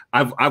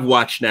 I've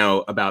watched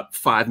now about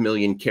 5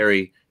 million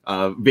Kary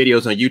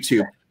videos on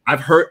YouTube.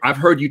 I've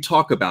heard you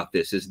talk about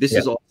this. This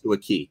is also a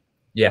key.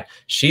 Yeah,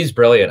 she's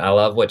brilliant. I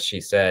love what she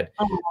said.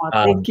 Oh,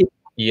 thank you.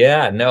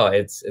 Yeah, no,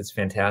 it's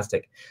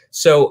fantastic.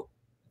 So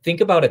think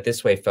about it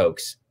this way,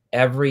 folks.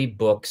 Every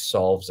book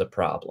solves a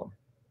problem.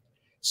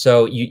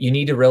 So you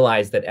need to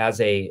realize that as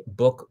a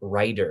book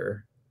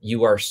writer,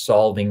 you are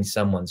solving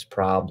someone's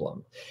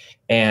problem.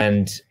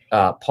 And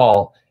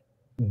Paul,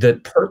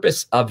 the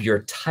purpose of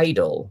your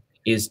title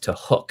is to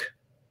hook.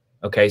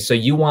 Okay, so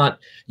you want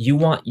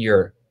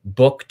your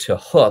book to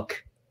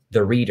hook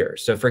the reader.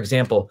 So for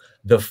example,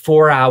 the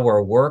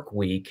 4-hour work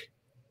week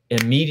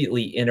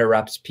immediately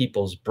interrupts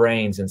people's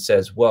brains and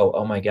says, whoa,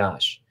 oh my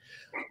gosh.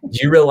 Do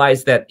you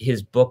realize that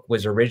his book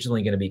was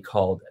originally going to be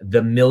called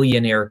The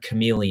Millionaire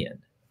Chameleon?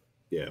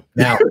 Yeah.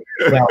 Now,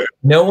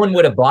 no one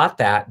would have bought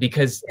that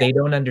because they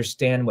don't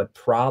understand what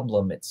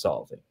problem it's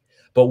solving.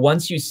 But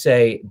once you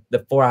say the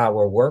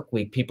 4-hour work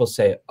week, people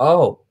say,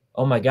 oh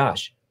my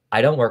gosh,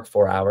 I don't work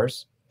 4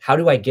 hours. How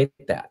do I get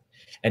that?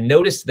 And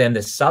notice then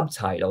the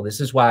subtitle.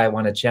 This is why I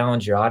want to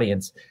challenge your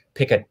audience.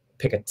 Pick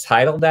a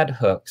title that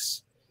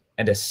hooks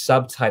and a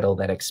subtitle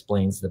that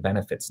explains the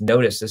benefits.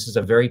 Notice this is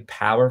a very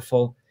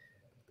powerful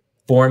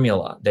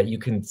formula that you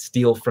can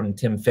steal from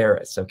Tim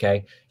Ferriss,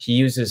 okay? He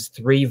uses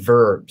 3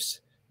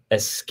 verbs: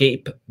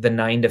 escape the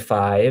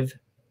 9-to-5,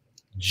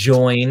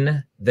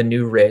 join the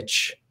new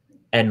rich,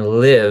 and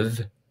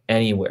live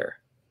anywhere.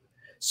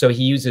 So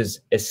he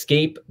uses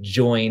escape,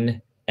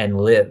 join, and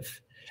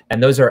live.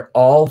 And those are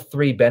all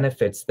 3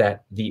 benefits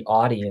that the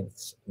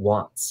audience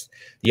wants.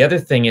 The other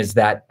thing is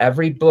that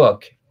every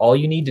book, all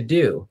you need to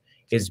do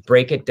is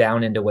break it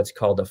down into what's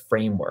called a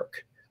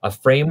framework. A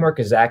framework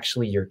is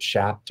actually your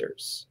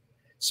chapters.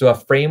 So a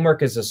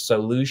framework is a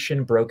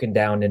solution broken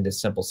down into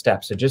simple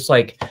steps. So just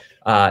like,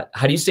 how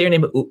do you say your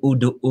name?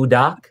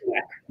 Uduok?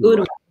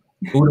 Uduok.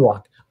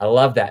 Uduok. I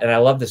love that. And I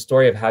love the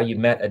story of how you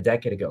met a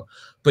decade ago.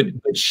 But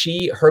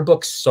her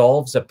book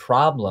solves a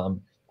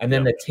problem. And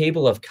then the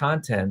table of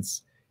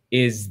contents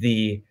is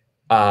the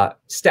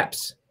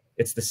steps.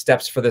 It's the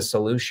steps for the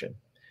solution.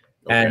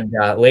 Okay. And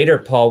later,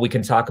 Paul, we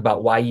can talk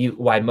about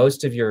why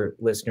most of your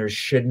listeners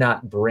should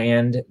not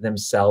brand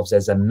themselves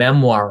as a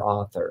memoir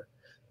author.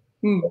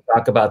 We'll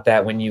talk about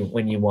that when you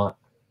want.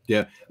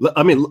 Yeah,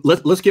 I mean,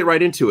 let's get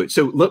right into it.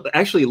 So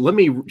actually, let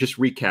me just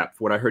recap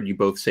what I heard you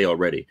both say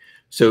already.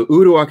 So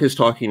Uduok is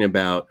talking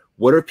about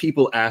what are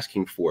people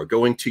asking for,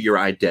 going to your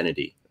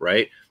identity,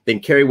 right?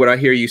 Then Kary, what I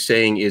hear you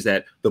saying is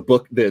that the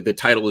book, the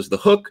title is the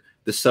hook,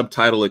 the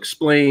subtitle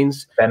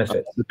explains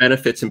benefits, the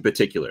benefits in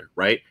particular,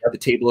 right? Yep. The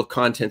table of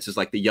contents is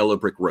like the yellow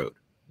brick road.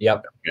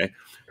 Yep. Okay.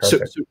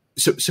 Perfect.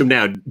 So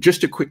now,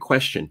 just a quick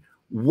question: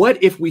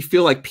 what if we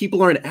feel like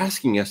people aren't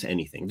asking us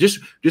anything? Just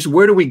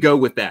where do we go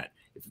with that?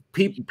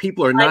 If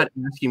people are not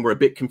asking, we're a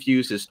bit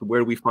confused as to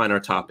where we find our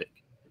topic.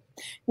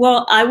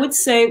 Well, I would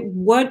say,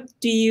 what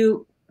do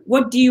you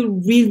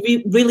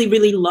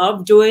really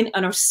love doing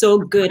and are so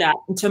good at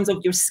in terms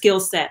of your skill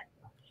set?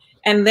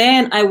 And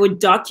then I would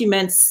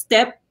document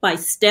step by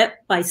step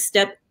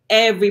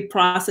every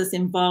process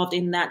involved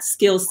in that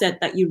skill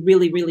set that you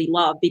really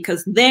love,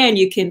 because then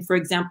you can, for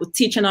example,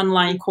 teach an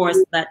online course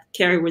that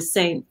Kary was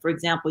saying. For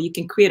example, you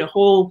can create a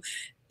whole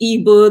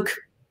ebook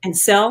and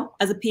sell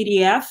as a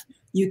PDF.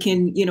 You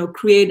can,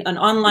 create an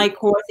online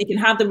course. You can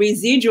have the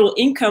residual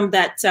income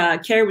that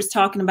Kary was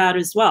talking about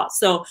as well.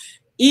 So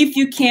if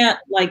you can't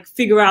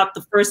figure out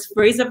the first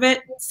phrase of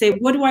it, say,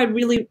 what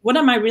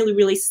am I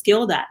really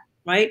skilled at,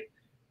 right?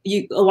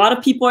 A lot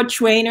of people are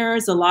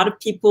trainers. A lot of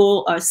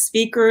people are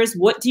speakers.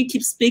 What do you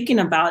keep speaking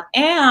about?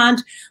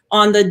 And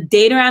on the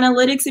data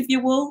analytics, if you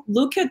will,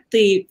 look at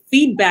the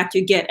feedback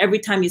you get every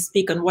time you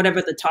speak on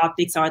whatever the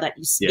topics are that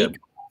you speak. Yeah.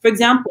 For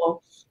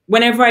example,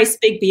 whenever I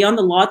speak beyond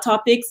the law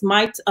topics,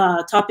 my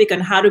topic on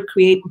how to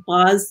create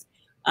buzz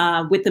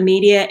with the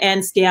media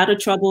and stay out of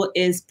trouble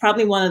is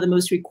probably one of the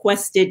most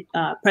requested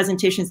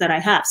presentations that I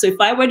have. So if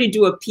I were to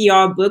do a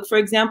PR book, for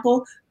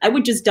example, I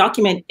would just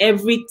document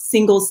every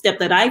single step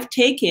that I've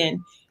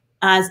taken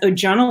as a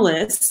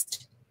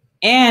journalist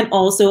and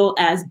also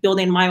as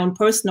building my own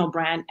personal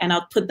brand. And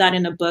I'll put that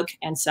in a book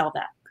and sell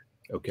that.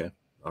 Okay.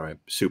 All right.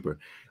 Super.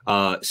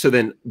 So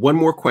then one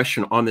more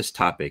question on this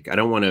topic. I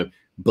don't want to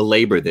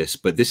belabor this,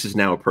 but this is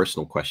now a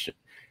personal question.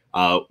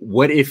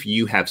 What if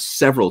you have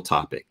several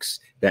topics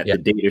that the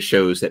data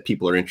shows that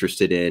people are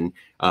interested in?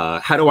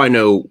 How do I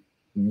know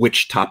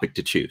which topic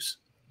to choose?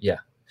 Yeah.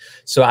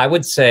 So I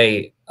would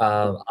say,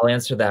 I'll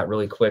answer that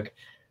really quick.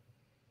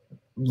 A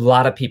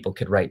lot of people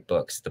could write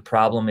books. The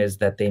problem is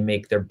that they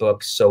make their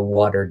books so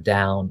watered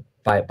down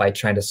by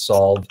trying to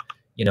solve,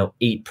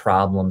 8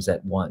 problems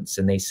at once.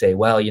 And they say,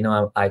 well,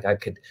 I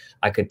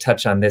could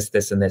touch on this,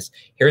 this, and this.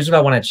 Here's what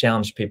I want to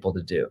challenge people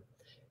to do.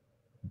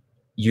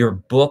 Your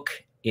book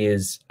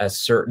is a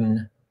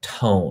certain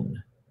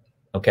tone.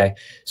 Okay.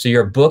 So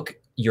your book,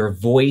 your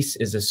voice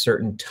is a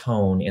certain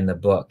tone in the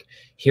book.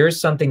 Here's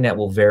something that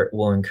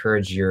will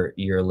encourage your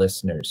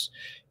listeners.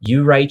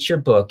 You write your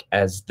book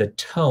as the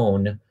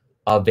tone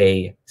of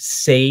a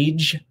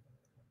sage,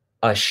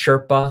 a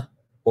Sherpa,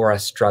 or a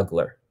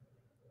struggler.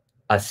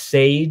 A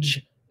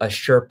sage, a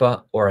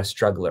Sherpa, or a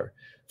struggler.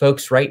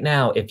 Folks, right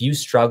now, if you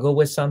struggle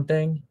with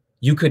something,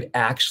 you could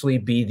actually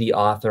be the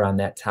author on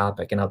that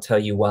topic. And I'll tell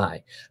you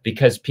why.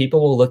 Because people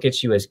will look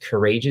at you as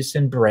courageous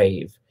and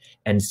brave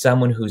and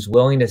someone who's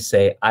willing to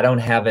say, I don't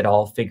have it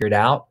all figured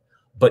out,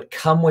 but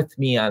come with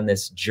me on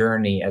this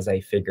journey as I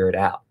figure it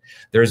out.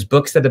 There's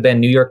books that have been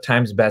New York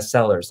Times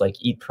bestsellers like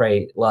Eat,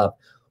 Pray, Love,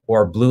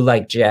 or Blue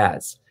Like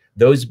Jazz.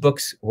 Those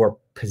books were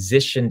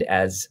positioned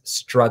as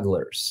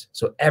strugglers.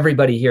 So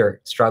everybody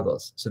here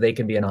struggles, so they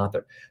can be an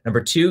author.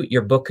 Number 2,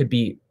 your book could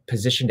be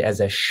positioned as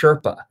a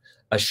Sherpa.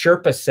 A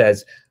Sherpa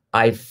says,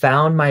 I've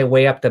found my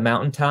way up the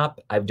mountaintop.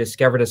 I've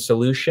discovered a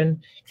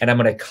solution, and I'm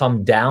going to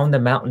come down the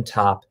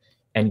mountaintop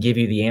and give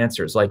you the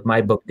answers, like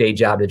my book, Day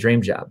Job to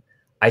Dream Job.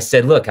 I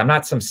said, look, I'm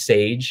not some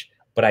sage,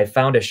 but I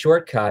found a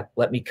shortcut.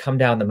 Let me come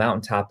down the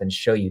mountaintop and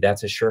show you.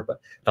 That's a Sherpa.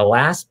 The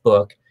last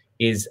book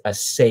is a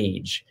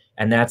sage,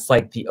 and that's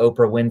like the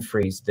Oprah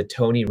Winfrey's, the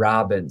Tony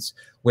Robbins,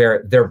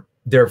 where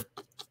their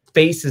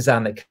face is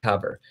on the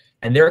cover.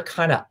 And they're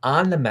kind of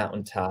on the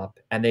mountaintop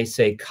and they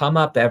say, come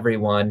up,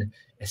 everyone,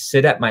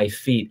 sit at my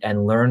feet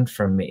and learn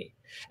from me.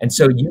 And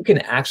so you can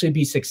actually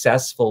be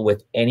successful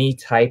with any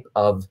type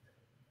of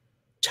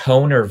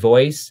tone or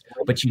voice,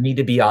 but you need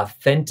to be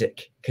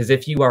authentic. Because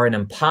if you are an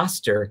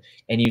imposter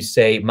and you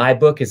say, my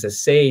book is a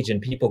sage,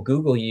 and people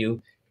Google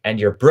you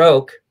and you're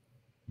broke,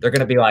 they're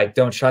going to be like,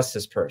 don't trust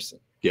this person.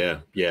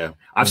 Yeah. Yeah.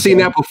 I've seen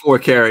that before,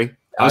 Kary.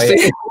 I've seen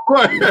it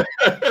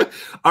before.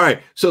 All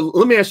right. So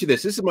let me ask you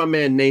this. This is my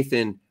man,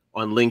 Nathan,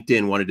 on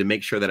LinkedIn, wanted to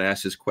make sure that I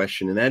asked this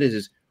question. And that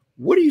is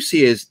what do you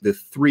see as the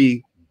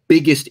 3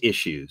 biggest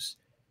issues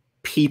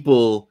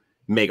people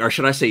make, or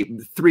should I say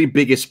 3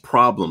 biggest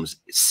problems,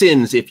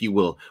 sins, if you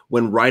will,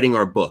 when writing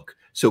our book?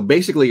 So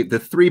basically the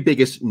 3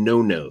 biggest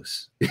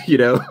no-nos, what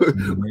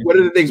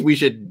are the things we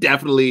should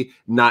definitely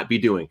not be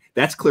doing?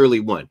 That's clearly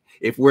one.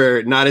 If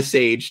we're not a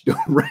sage, don't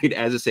write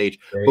as a sage.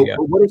 But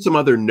what are some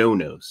other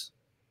no-nos?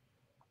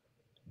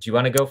 Do you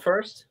want to go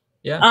first?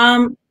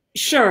 Yeah.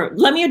 Sure.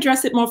 Let me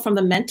address it more from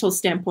the mental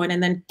standpoint,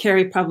 and then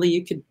Kary, probably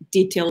you could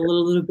detail a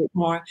little bit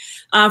more.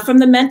 From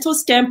the mental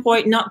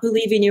standpoint, not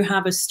believing you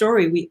have a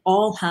story. We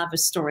all have a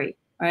story,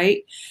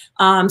 right?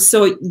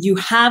 So you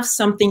have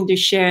something to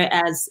share,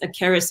 as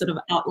Kary sort of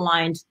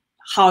outlined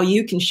how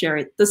you can share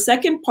it. The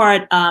second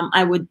part,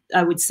 I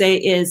would say,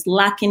 is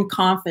lacking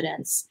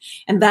confidence,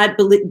 and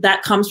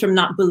that comes from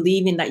not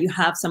believing that you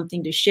have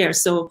something to share.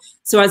 So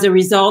as a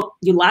result,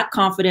 you lack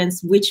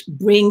confidence, which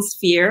brings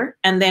fear,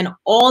 and then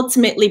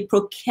ultimately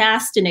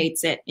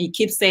procrastinates it. And you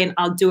keep saying,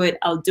 "I'll do it,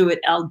 I'll do it,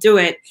 I'll do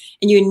it,"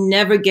 and you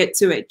never get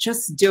to it.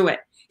 Just do it,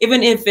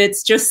 even if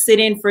it's just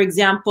sitting, for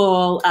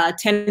example,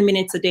 10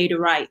 minutes a day to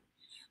write.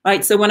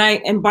 Right. So when I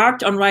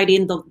embarked on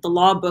writing the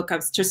law book I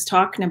was just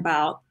talking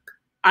about,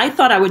 I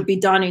thought I would be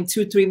done in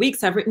 2-3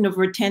 weeks. I've written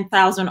over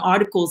 10,000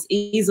 articles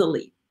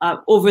easily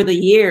over the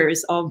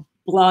years of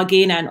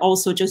blogging and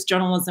also just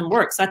journalism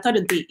work. So I thought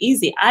it'd be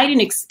easy. I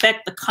didn't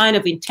expect the kind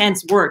of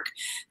intense work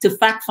to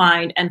fact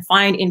find and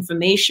find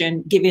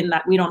information, given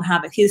that we don't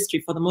have a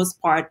history for the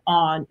most part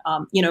on,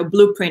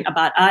 blueprint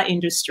about our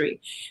industry.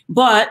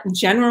 But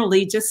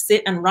generally just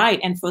sit and write.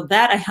 And for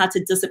that, I had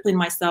to discipline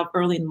myself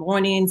early in the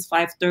mornings,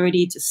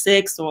 5:30 to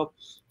 6 or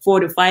 4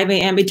 to 5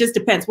 a.m. It just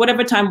depends.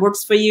 Whatever time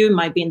works for you. It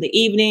might be in the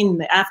evening, in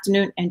the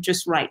afternoon, and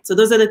just write. So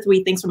those are the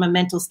three things from a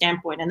mental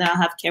standpoint. And then I'll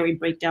have Kary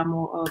break down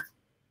more of,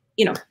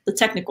 the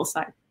technical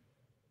side.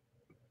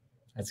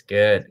 That's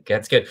good.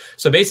 That's good.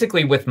 So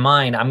basically with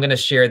mine, I'm going to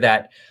share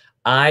that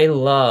I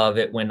love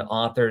it when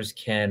authors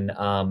can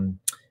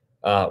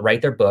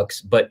write their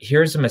books. But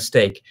here's a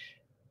mistake.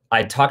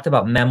 I talked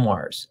about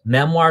memoirs.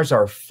 Memoirs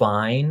are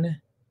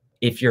fine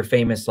if you're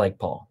famous like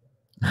Paul.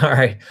 All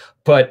right.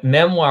 But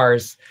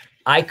memoirs,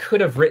 I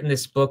could have written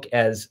this book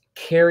as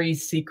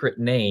Kary's Secret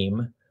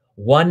Name,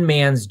 One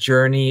Man's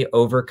Journey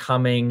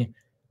Overcoming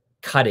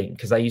Cutting,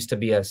 because I used to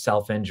be a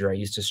self-injurer. I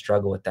used to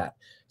struggle with that.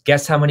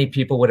 Guess how many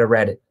people would have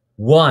read it?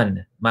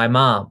 One, my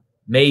mom,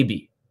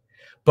 maybe.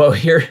 But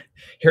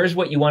here's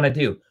what you want to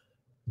do.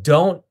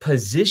 Don't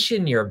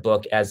position your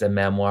book as a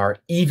memoir,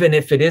 even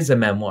if it is a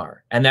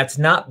memoir. And that's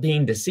not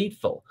being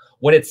deceitful.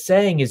 What it's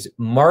saying is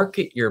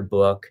market your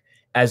book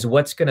as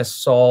what's going to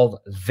solve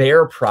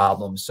their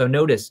problems. So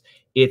notice,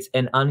 it's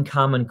an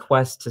uncommon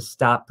quest to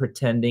stop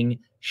pretending,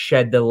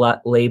 shed the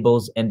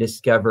labels, and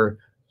discover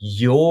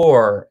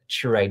your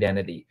true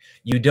identity.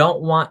 You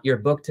don't want your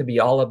book to be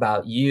all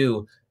about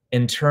you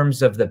in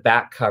terms of the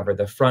back cover,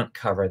 the front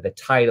cover, the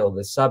title,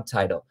 the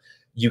subtitle.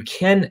 You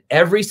can,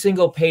 every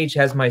single page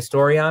has my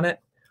story on it,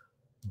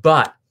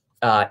 but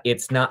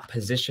it's not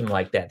positioned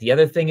like that. The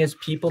other thing is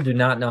people do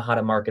not know how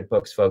to market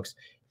books, folks.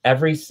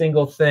 Every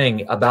single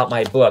thing about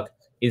my book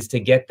is to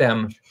get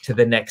them to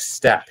the next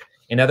step.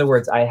 In other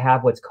words, I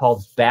have what's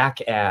called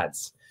back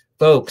ads.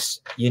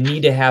 Folks, you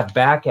need to have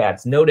back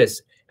ads.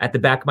 Notice at the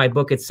back of my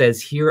book, it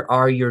says, here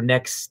are your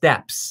next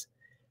steps.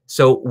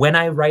 So when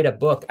I write a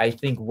book, I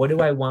think, what do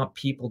I want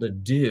people to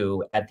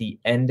do at the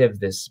end of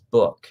this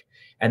book?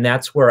 And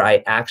that's where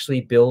I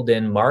actually build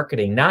in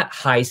marketing, not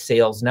high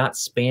sales, not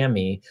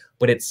spammy,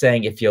 but it's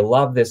saying, if you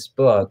love this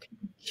book,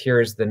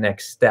 here's the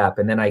next step.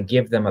 And then I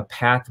give them a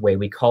pathway.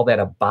 We call that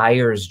a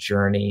buyer's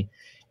journey.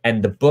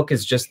 And the book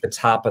is just the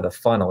top of the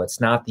funnel. It's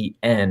not the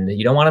end.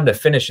 You don't want them to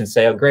finish and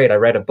say, oh, great, I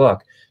read a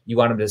book. You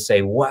want them to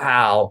say,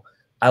 wow,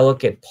 I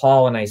look at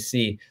Paul and I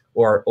see,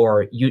 or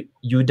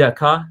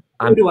Uduok.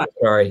 I'm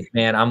sorry,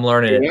 man, I'm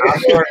learning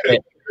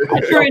it.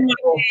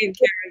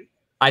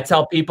 I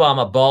tell people I'm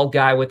a bald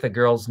guy with a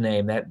girl's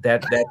name.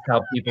 That's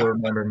how people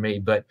remember me.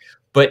 But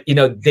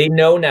they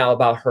know now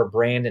about her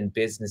brand and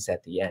business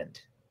at the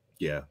end.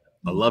 Yeah,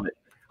 I love it.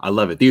 I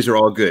love it. These are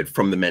all good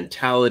from the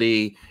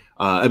mentality.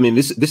 I mean,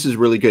 this is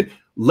really good.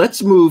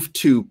 Let's move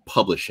to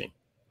publishing.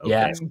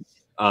 Okay?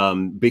 Yeah.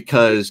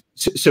 Because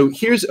so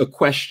here's a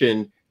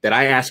question that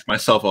I ask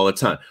myself all the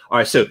time. All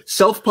right, so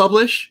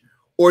self-publish,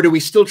 or do we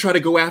still try to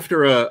go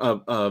after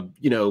a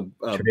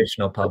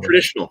traditional publish?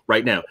 Traditional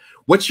right now.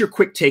 What's your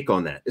quick take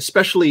on that,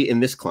 especially in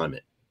this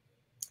climate?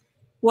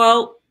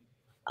 Well,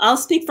 I'll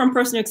speak from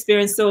personal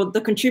experience. So the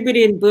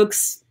contributing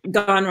books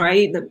gone,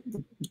 right,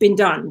 been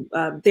done.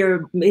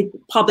 They're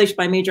published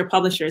by major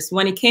publishers.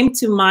 When it came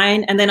to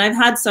mine, and then I've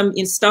had some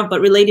stuff,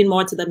 but relating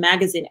more to the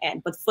magazine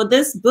end. But for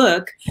this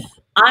book,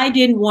 I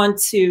didn't want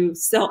to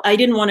sell. I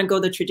didn't want to go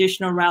the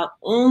traditional route,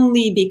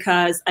 only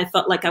because I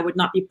felt like I would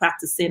not be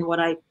practicing what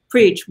I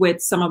preach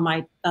with some of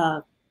my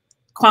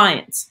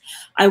clients.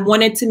 I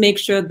wanted to make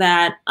sure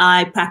that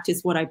I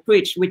practice what I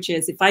preach, which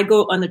is, if I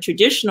go on the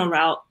traditional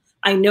route,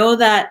 I know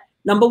that,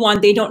 number one,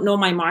 they don't know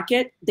my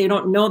market. They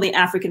don't know the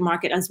African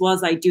market as well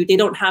as I do. They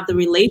don't have the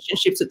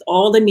relationships with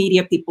all the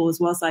media people as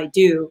well as I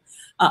do,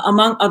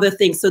 among other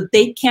things. So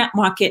they can't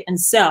market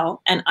and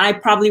sell. And I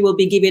probably will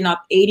be giving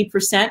up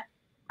 80%,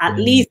 at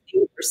least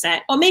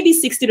 80%, or maybe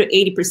 60 to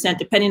 80%,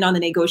 depending on the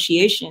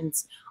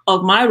negotiations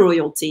of my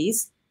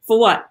royalties. For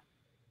what?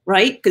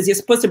 Right? Because you're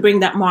supposed to bring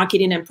that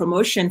marketing and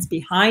promotions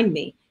behind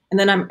me. And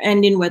then I'm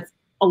ending with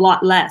a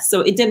lot less.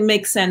 So it didn't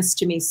make sense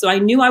to me. So I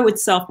knew I would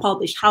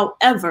self-publish.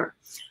 However,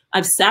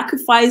 I've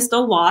sacrificed a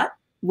lot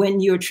when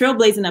you're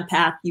trailblazing a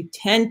path, you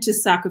tend to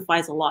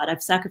sacrifice a lot.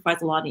 I've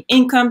sacrificed a lot in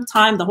income,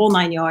 time, the whole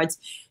 9 yards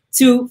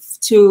to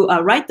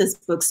write this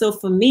book. So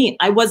for me,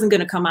 I wasn't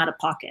going to come out of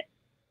pocket.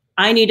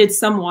 I needed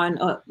someone,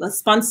 a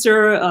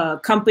sponsor, a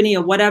company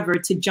or whatever,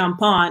 to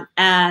jump on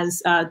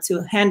as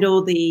to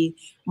handle the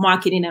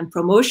marketing and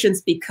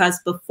promotions, because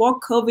before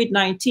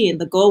COVID-19,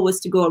 the goal was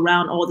to go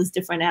around all these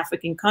different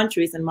African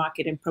countries and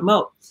market and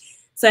promote.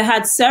 So I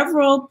had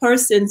several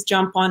persons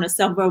jump on, or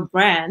several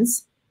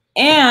brands.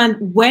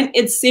 And when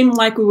it seemed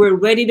like we were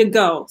ready to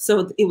go,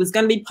 so it was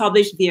going to be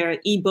published via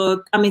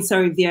ebook,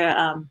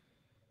 via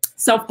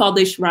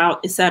self-published route,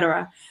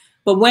 etc.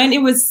 But when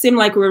it seemed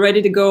like we were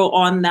ready to go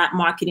on that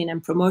marketing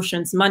and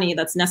promotions money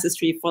that's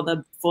necessary for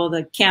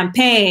the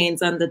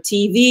campaigns and the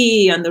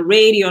TV and the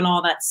radio and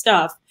all that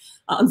stuff,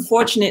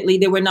 unfortunately,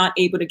 they were not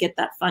able to get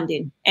that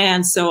funding.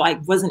 And so I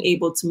wasn't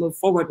able to move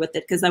forward with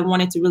it because I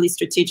wanted to really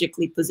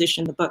strategically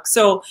position the book.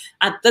 So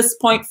at this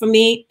point for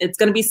me, it's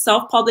going to be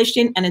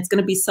self-publishing, and it's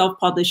going to be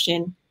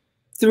self-publishing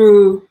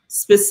through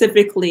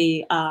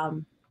specifically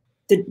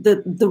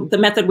the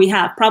method we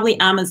have, probably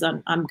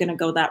Amazon. I'm going to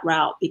go that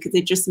route because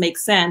it just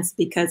makes sense,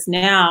 because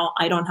now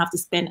I don't have to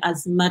spend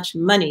as much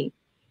money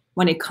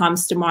when it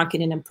comes to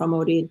marketing and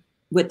promoting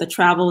with the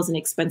travels and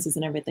expenses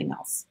and everything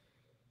else.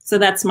 So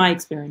that's my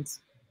experience.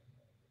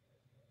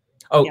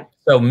 Oh, yeah.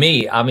 So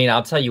me, I mean,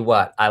 I'll tell you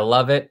what, I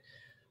love it.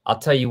 I'll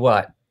tell you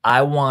what,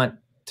 I want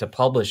to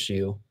publish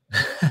you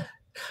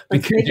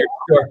because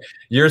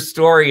your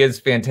story is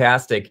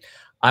fantastic.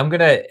 I'm going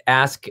to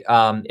ask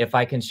if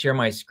I can share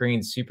my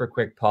screen super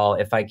quick, Paul.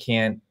 If I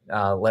can't,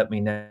 let me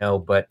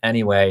know. But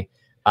anyway.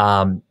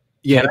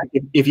 Yeah,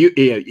 if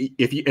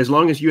you, as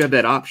long as you have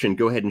that option,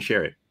 go ahead and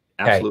share it.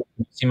 Absolutely. Okay.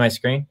 You see my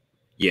screen?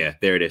 Yeah,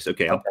 there it is.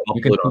 Okay. I'll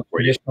you can do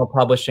traditional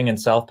publishing and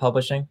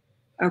self-publishing.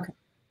 Okay.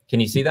 Can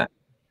you see that?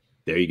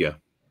 There you go.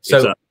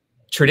 So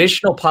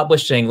traditional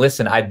publishing,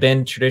 listen, I've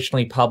been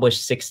traditionally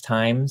published 6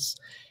 times.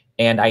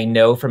 And I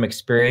know from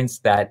experience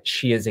that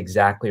she is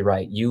exactly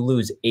right. You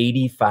lose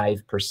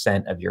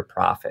 85% of your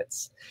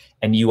profits,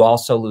 and you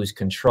also lose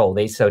control.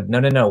 They said,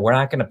 no, we're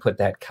not going to put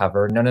that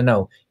cover.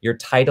 No, your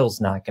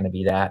title's not going to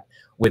be that.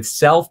 With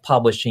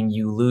self-publishing,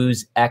 you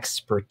lose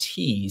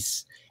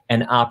expertise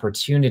and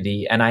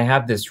opportunity. And I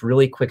have this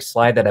really quick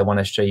slide that I want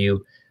to show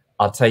you.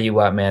 I'll tell you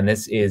what, man,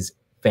 this is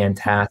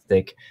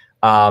fantastic.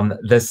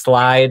 The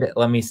slide,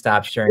 let me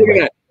stop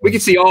sharing. We can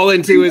see all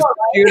into his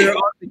computer.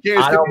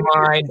 I don't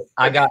mind.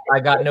 I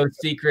got no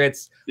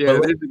secrets. Yeah,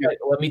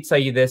 let me tell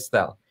you this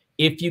though.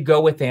 If you go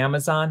with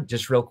Amazon,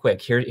 just real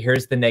quick,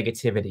 here's the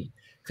negativity.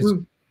 Because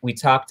we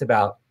talked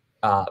about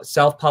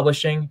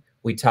self-publishing,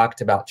 we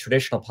talked about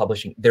traditional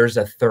publishing. There's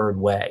a third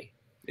way.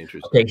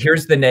 Interesting. Okay,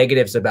 here's the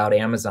negatives about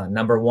Amazon.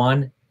 Number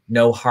 1,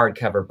 no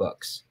hardcover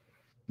books.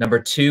 Number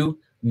 2,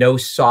 no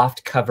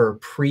soft cover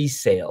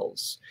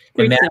pre-sales.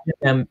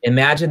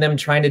 Imagine them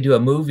trying to do a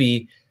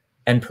movie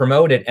and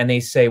promote it, and they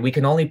say, we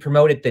can only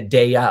promote it the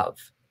day of.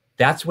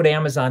 That's what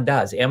Amazon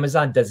does.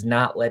 Amazon does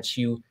not let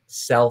you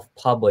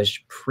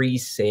self-publish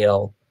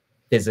pre-sale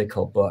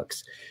physical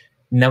books.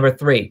 Number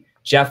 3,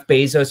 Jeff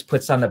Bezos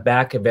puts on the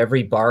back of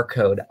every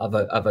barcode of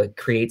a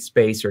Create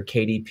Space or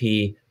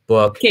KDP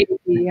book,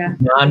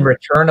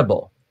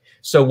 non-returnable.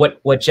 So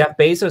what Jeff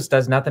Bezos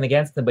does, nothing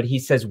against them, but he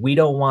says, we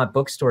don't want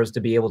bookstores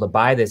to be able to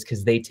buy this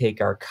because they take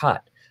our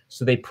cut.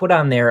 So they put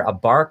on there a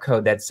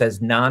barcode that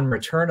says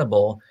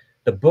non-returnable.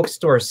 The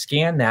bookstores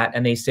scan that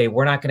and they say,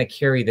 we're not going to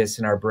carry this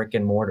in our brick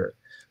and mortar.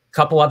 A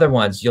couple other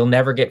ones, you'll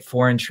never get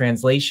foreign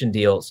translation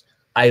deals.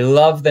 I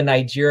love the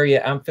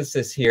Nigeria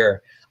emphasis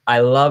here. I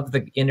love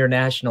the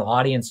international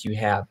audience you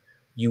have.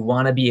 You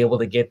want to be able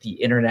to get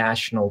the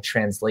international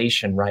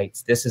translation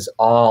rights. This is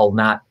all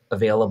not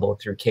available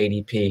through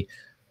KDP.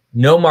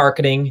 No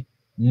marketing,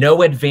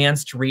 no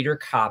advanced reader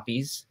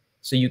copies.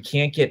 So you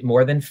can't get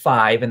more than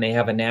 5, and they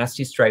have a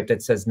nasty stripe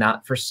that says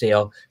not for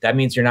sale. That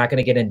means you're not going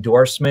to get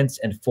endorsements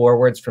and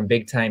forwards from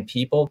big time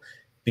people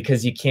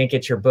because you can't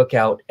get your book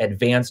out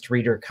advanced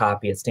reader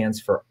copy. It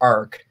stands for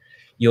ARC.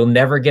 You'll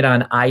never get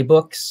on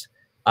iBooks,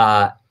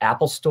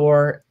 Apple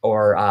Store,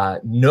 or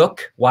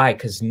Nook. Why?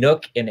 Because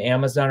Nook and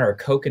Amazon are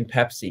Coke and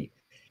Pepsi,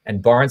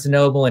 and Barnes &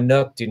 Noble and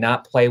Nook do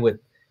not play with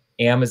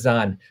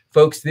Amazon.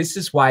 Folks, this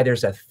is why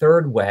there's a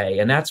third way,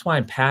 and that's why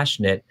I'm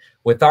passionate.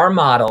 With our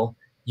model,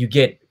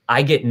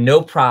 I get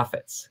no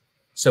profits.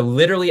 So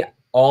literally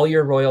all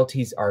your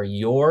royalties are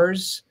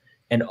yours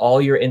and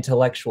all your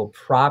intellectual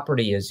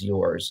property is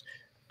yours.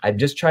 I'm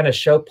just trying to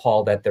show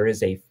Paul that there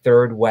is a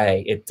third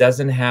way. It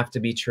doesn't have to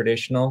be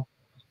traditional.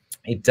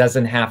 It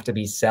doesn't have to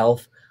be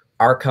self.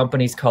 Our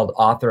company's called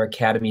Author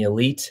Academy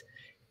Elite,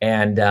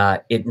 and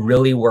it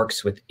really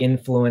works with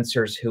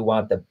influencers who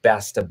want the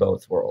best of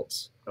both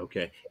worlds.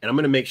 Okay. And I'm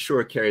going to make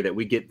sure, Kary, that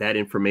we get that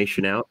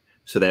information out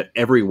so that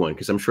everyone,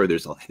 because I'm sure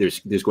there's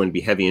going to be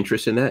heavy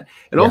interest in that.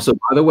 And also,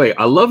 by the way,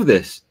 I love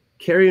this.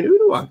 Kary and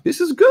Uduok, this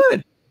is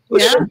good.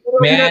 Yeah.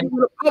 Man,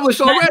 published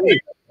already.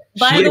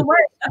 By the way,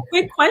 a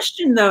quick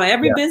question though.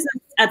 Every business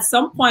at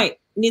some point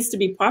needs to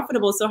be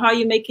profitable. So how are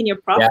you making your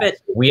profit?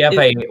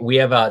 Yeah. We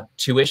have a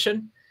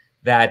tuition.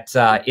 that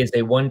is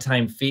a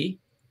one-time fee.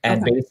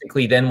 And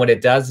basically then what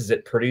it does is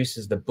it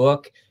produces the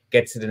book,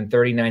 gets it in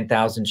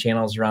 39,000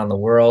 channels around the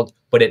world,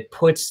 but it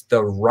puts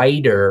the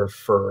writer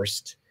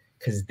first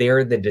because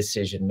they're the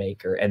decision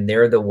maker and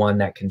they're the one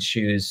that can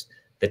choose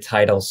the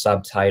title,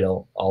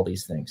 subtitle, all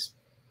these things.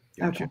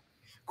 Gotcha.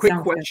 Quick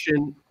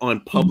question on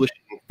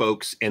publishing,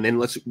 folks, and then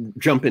let's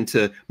jump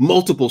into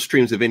multiple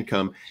streams of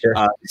income. Sure.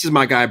 This is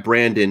my guy,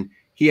 Brandon.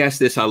 He asked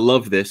this. I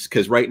love this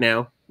because right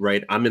now,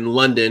 I'm in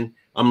London.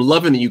 I'm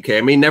loving the UK.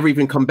 I may never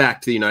even come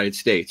back to the United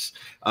States.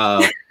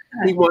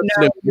 He wants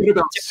to know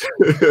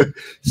about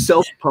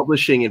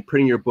self-publishing and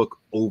printing your book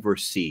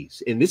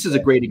overseas. And this is a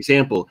great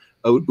example,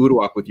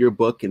 Uduok, with your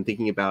book and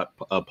thinking about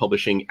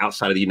publishing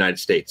outside of the United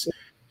States.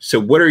 So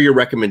what are your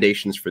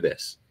recommendations for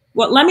this?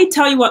 Well, let me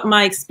tell you what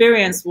my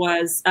experience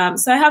was.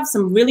 So I have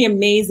some really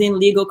amazing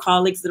legal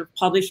colleagues that have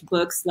published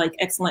books like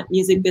excellent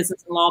music,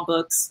 business, and law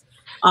books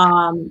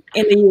in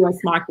the U.S.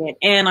 market.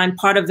 And I'm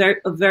part of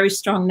a very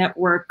strong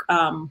network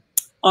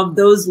of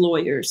those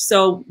lawyers.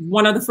 So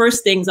one of the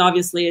first things,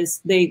 obviously,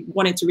 is they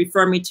wanted to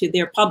refer me to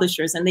their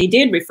publishers, and they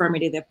did refer me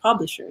to their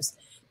publishers.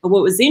 But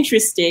what was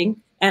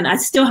interesting, and I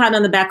still had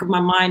on the back of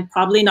my mind,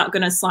 probably not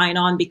going to sign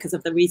on because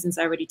of the reasons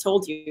I already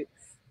told you.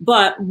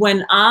 But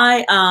when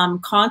I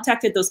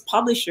contacted those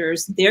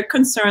publishers, their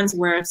concerns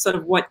were sort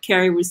of what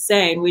Kary was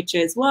saying, which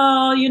is,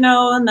 well, you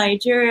know,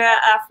 Nigeria,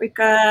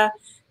 Africa,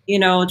 you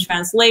know,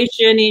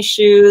 translation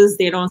issues,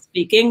 they don't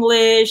speak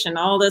English and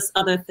all this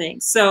other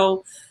things.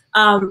 So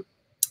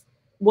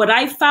what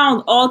I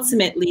found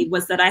ultimately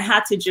was that I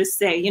had to just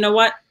say, you know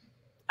what,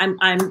 I'm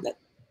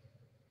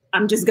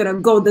just gonna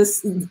go a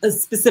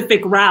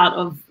specific route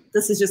of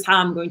this is just how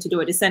I'm going to do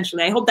it.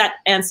 Essentially, I hope that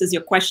answers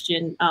your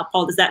question,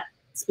 Paul. Does that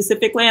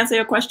specifically answer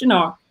your question,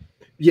 or?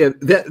 Yeah,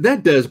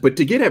 that does. But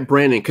to get at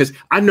Brandon, because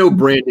I know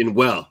Brandon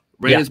well.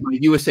 Brandon's my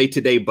USA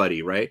Today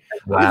buddy, right?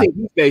 Wow. I think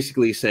he's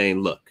basically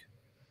saying, look,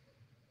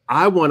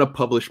 I want to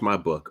publish my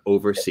book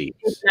overseas.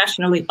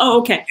 Internationally. Oh,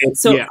 okay.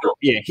 So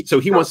so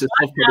he wants to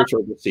self-publish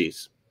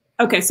overseas.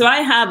 Okay, so I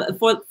have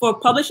for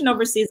publishing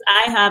overseas,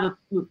 I have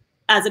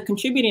as a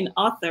contributing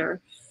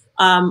author,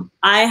 I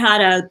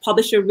had a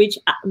publisher reach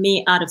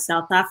me out of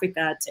South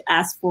Africa to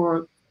ask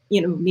for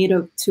me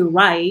to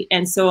write,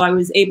 and so I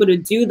was able to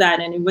do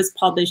that, and it was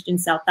published in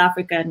South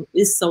Africa and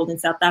is sold in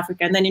South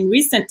Africa. And then in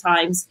recent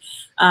times,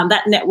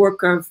 that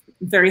network of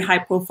very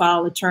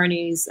high-profile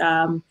attorneys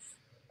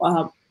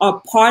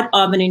are part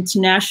of an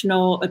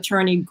international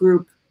attorney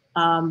group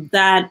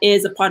that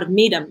is a part of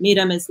Medium.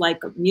 Medium is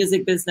like a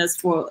music business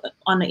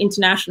on an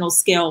international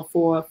scale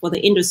for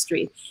the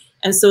industry.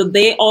 And so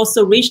they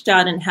also reached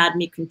out and had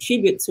me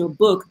contribute to a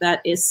book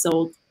that is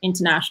sold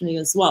internationally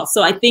as well.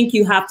 So I think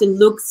you have to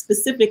look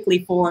specifically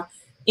for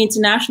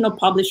international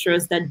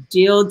publishers that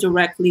deal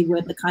directly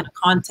with the kind of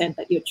content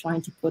that you're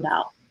trying to put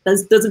out.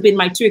 Those have been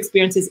my two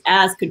experiences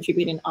as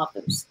contributing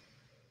authors.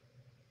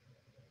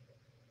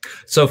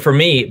 So for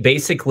me,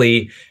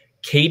 basically,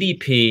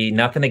 KDP,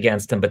 nothing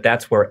against them, but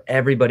that's where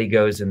everybody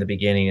goes in the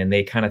beginning, and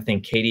they kind of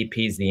think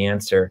KDP is the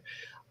answer.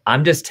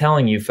 I'm just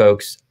telling you,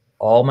 folks,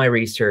 all my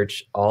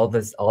research, all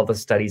the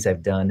studies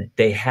I've done,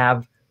 they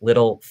have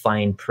little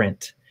fine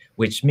print,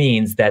 which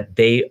means that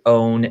they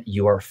own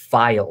your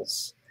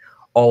files.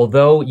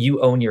 Although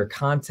you own your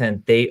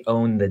content, they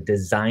own the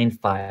design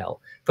file.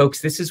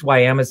 Folks, this is why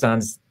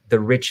Amazon's the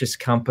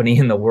richest company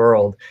in the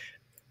world,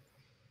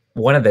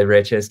 one of the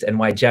richest, and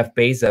why Jeff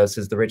Bezos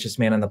is the richest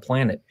man on the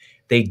planet.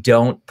 They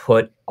don't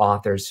put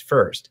authors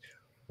first.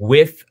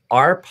 With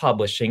our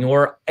publishing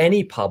or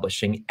any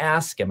publishing,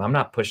 ask him, I'm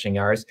not pushing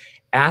ours,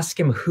 ask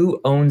him who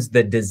owns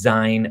the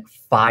design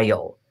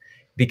file,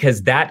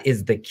 because that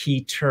is the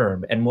key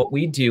term. And what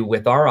we do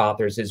with our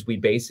authors is we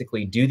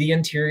basically do the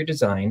interior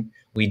design,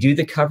 we do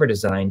the cover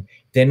design,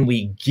 then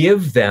we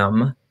give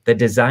them the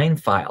design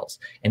files.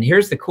 And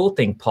here's the cool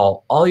thing,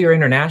 Paul, all your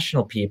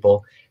international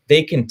people,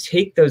 they can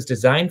take those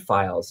design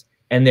files,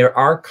 and there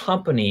are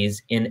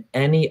companies in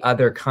any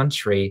other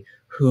country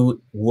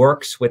who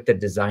works with the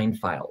design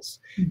files.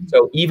 Mm-hmm.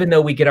 So even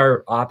though we get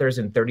our authors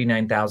in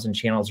 39,000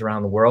 channels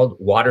around the world,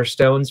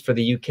 Waterstones for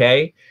the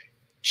UK,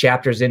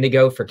 Chapters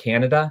Indigo for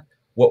Canada,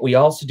 what we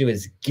also do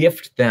is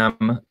gift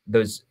them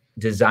those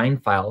design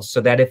files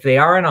so that if they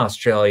are in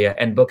Australia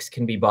and books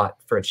can be bought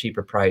for a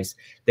cheaper price,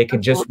 they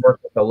can just work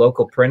with a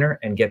local printer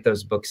and get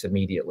those books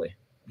immediately.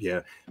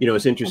 Yeah. You know,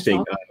 it's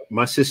interesting.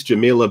 My sis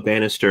Jamila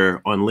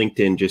Bannister on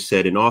LinkedIn just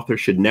said an author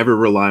should never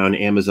rely on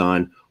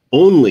Amazon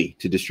only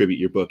to distribute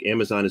your book.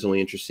 Amazon is only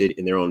interested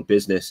in their own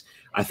business.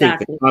 I think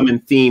the common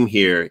theme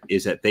here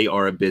is that they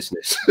are a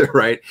business,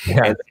 right?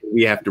 Yeah. And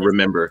we have to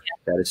remember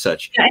that as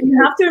such. Yeah, and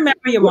you have to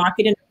remember your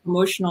marketing and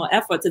promotional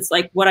efforts. It's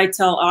like what I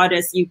tell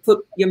artists, you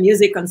put your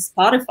music on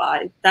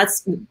Spotify.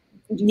 That's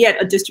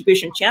yet a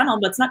distribution channel,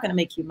 but it's not going to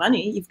make you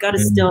money. You've got to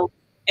still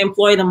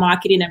employ the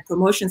marketing and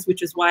promotions,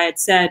 which is why it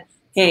said,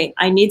 hey,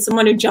 I need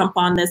someone to jump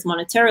on this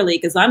monetarily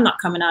because I'm not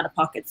coming out of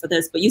pocket for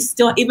this. But you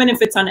still, even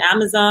if it's on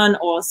Amazon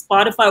or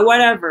Spotify,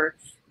 whatever,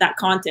 that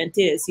content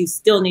is. You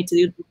still need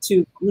to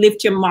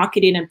lift your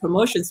marketing and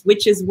promotions,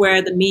 which is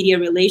where the media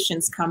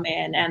relations come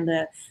in, and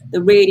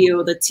the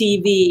radio, the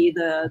TV,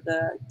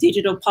 the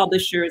digital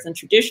publishers and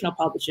traditional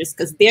publishers,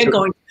 because they're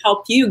going to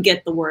help you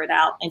get the word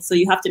out. And so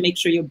you have to make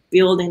sure you're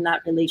building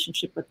that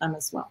relationship with them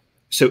as well.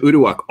 So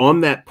Uduok, on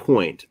that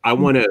point, I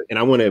want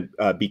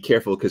to be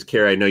careful because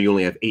Kary, I know you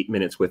only have 8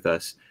 minutes with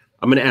us.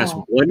 I'm going to ask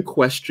one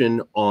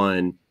question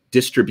on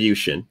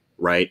distribution,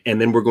 right?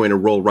 And then we're going to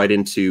roll right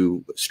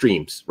into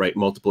streams, right?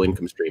 Multiple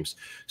income streams.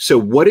 So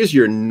what is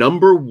your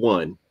number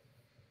one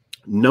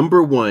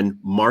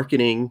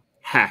marketing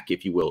hack,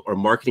 if you will, or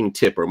marketing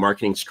tip or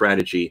marketing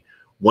strategy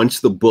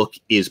once the book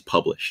is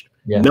published?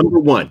 Yeah. Number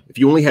one, if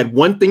you only had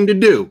one thing to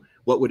do,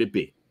 what would it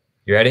be?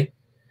 You ready?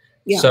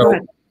 Yeah. So, go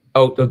ahead.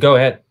 Oh, go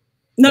ahead.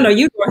 No,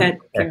 you go ahead.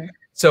 Okay.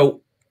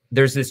 So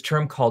there's this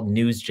term called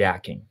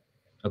newsjacking.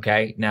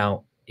 Okay.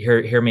 Now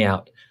hear me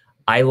out.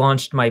 I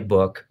launched my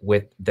book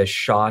with the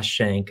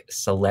Shawshank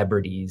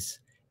celebrities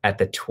at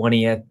the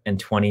 20th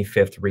and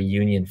 25th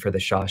reunion for the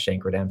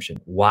Shawshank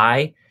Redemption.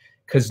 Why?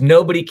 Because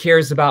nobody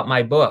cares about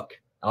my book.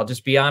 I'll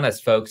just be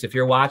honest, folks. If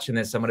you're watching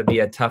this, I'm going to be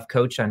a tough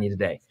coach on you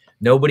today.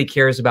 Nobody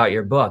cares about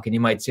your book. And you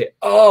might say,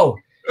 oh,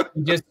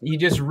 you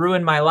just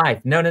ruined my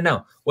life.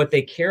 No. What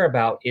they care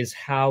about is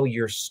how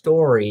your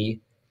story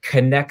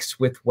connects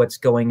with what's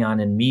going on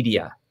in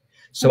media.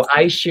 So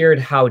I shared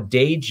how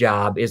Day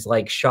Job is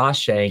like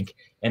Shawshank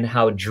and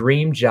how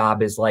Dream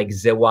Job is like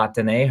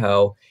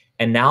Zihuatanejo.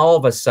 And now all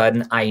of a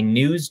sudden I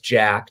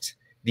newsjacked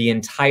the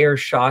entire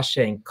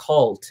Shawshank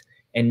cult.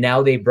 And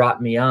now they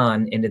brought me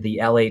on into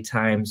the LA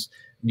Times,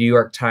 New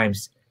York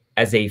Times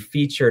as a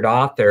featured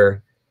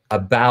author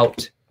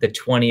about the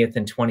 20th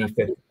and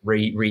 25th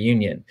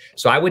reunion.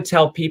 So I would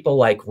tell people,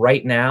 like,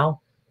 right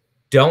now,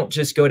 don't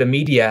just go to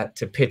media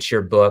to pitch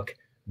your book.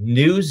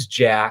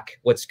 Newsjack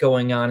what's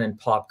going on in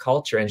pop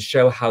culture and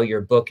show how your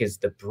book is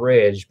the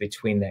bridge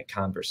between that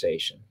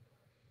conversation.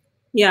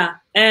 Yeah,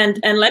 and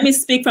let me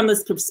speak from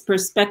this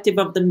perspective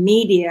of the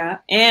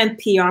media and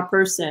PR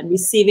person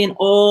receiving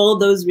all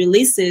those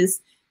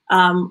releases.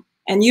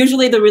 And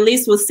usually the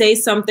release will say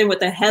something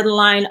with a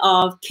headline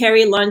of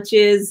Kary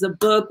launches a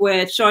book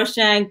with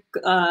Shawshank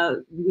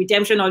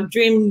Redemption or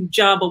Dream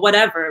Job or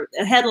whatever,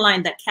 a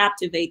headline that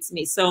captivates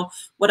me. So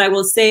what I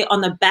will say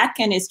on the back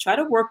end is try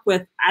to work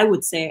with, I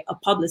would say, a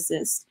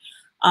publicist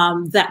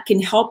that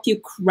can help you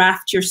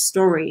craft your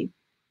story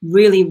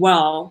really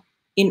well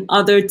in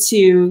order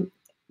to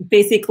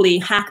basically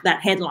hack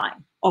that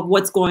headline of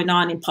what's going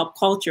on in pop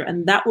culture.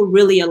 And that will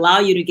really allow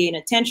you to gain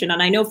attention.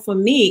 And I know for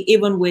me,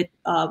 even with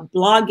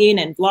blogging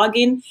and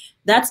vlogging,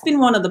 that's been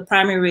one of the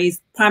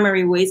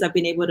primary ways I've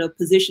been able to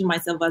position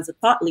myself as a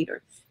thought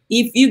leader.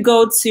 If you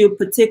go to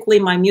particularly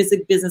my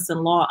music, business,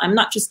 and law, I'm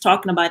not just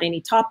talking about any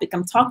topic.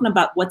 I'm talking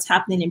about what's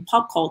happening in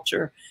pop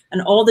culture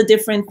and all the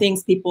different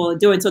things people are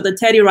doing. So the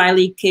Teddy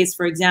Riley case,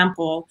 for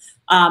example,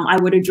 I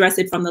would address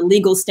it from the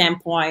legal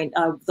standpoint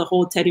of the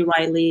whole Teddy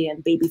Riley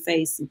and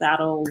Babyface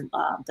battle,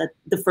 that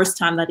the first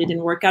time that it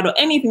didn't work out, or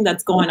anything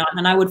that's going on.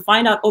 And I would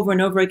find out over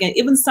and over again.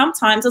 Even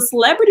sometimes the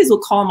celebrities will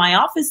call my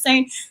office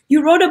saying,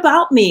 you wrote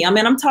about me. I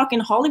mean, I'm talking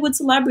Hollywood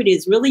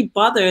celebrities really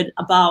bothered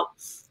about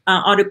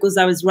articles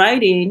I was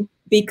writing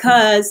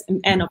because,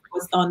 and of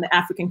course on the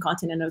African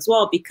continent as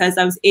well, because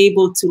I was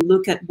able to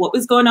look at what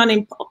was going on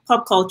in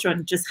pop culture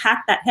and just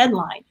hack that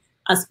headline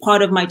as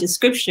part of my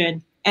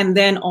description, and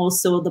then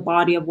also the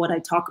body of what I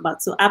talk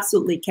about. So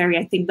absolutely, Kary,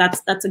 I think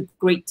that's a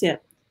great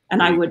tip,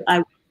 and I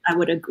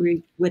would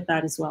agree with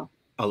that as well.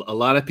 A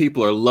lot of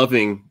people are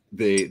loving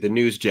the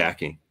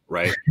newsjacking,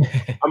 right?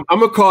 I'm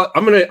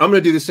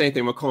gonna do the same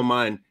thing. I'm gonna call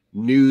mine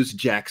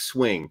Newsjack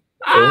Swing.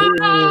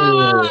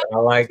 Oh, I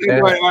like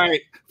that. All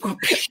right.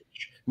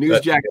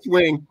 Newsjack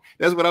Swing.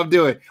 That's what I'm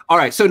doing. All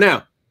right. So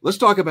now let's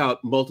talk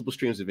about multiple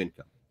streams of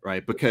income,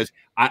 right? Because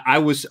I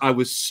was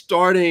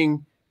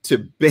starting to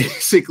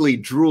basically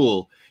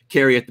drool,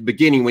 Kary, at the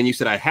beginning when you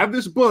said I have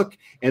this book,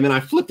 and then I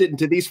flipped it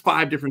into these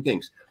 5 different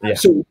things. Yeah.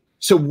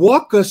 So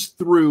walk us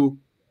through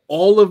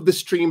all of the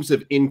streams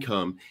of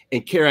income.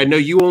 And Kary, I know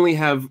you only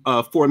have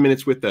 4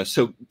 minutes with us.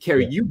 So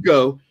Kary, you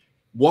go.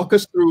 Walk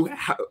us through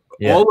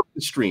all of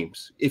the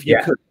streams, if you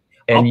could.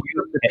 And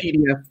the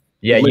PDF.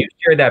 Yeah, you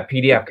share that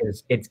PDF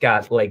because it's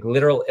got like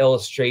literal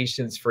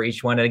illustrations for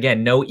each one. And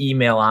again, no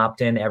email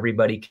opt-in.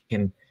 Everybody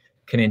can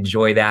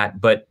enjoy that.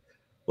 But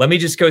let me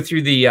just go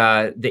through the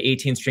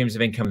 18 streams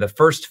of income. The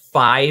first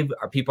 5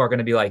 people are going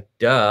to be like,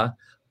 duh.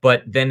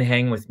 But then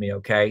hang with me,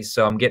 okay?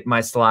 So I'm getting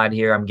my slide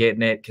here. I'm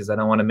getting it because I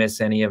don't want to miss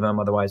any of them.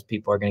 Otherwise,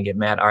 people are going to get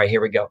mad. All right,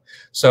 here we go.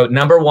 So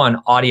number 1,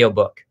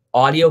 audiobook.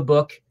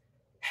 Audiobook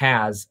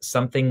has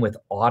something with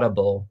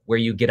Audible where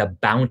you get a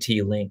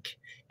bounty link.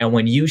 And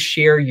when you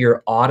share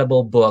your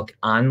Audible book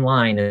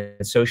online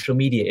and social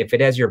media, if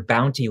it has your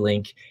bounty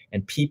link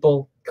and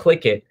people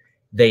click it,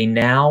 they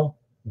now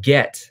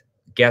get,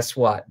 guess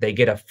what? They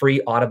get a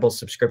free Audible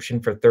subscription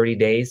for 30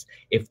 days.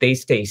 If they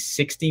stay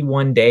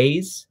 61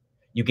 days,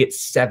 you get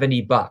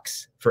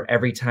 $70 for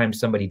every time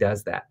somebody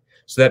does that.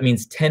 So that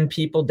means 10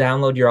 people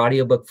download your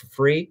audiobook for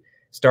free.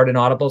 Start an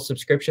Audible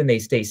subscription. They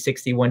stay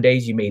 61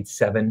 days. You made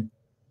 $700.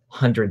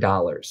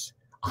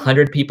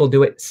 100 people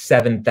do it,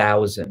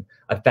 7,000.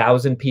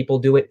 1,000 people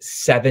do it,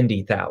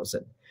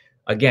 70,000.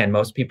 Again,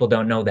 most people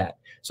don't know that.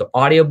 So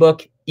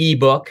audiobook,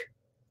 ebook,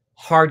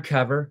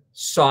 hardcover,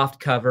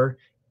 softcover,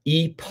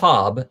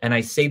 EPUB, and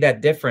I say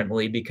that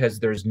differently because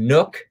there's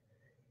Nook,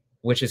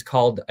 which is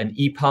called an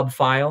EPUB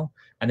file,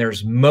 and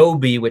there's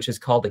Mobi, which is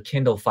called a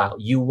Kindle file.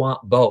 You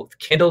want both.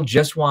 Kindle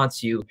just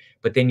wants you,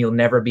 but then you'll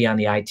never be on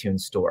the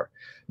iTunes store.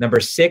 Number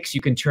 6,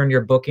 you can turn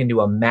your book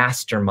into a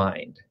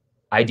mastermind.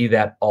 I do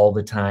that all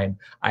the time.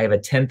 I have a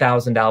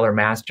 $10,000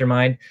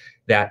 mastermind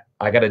that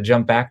I got to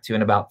jump back to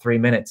in about 3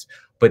 minutes.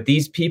 But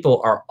these people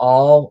are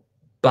all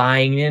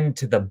buying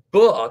into the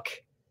book,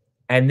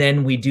 and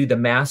then we do the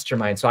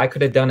mastermind. So I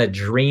could have done a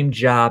dream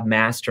job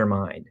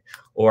mastermind,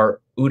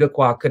 or Uduok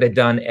Oduok could have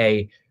done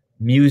a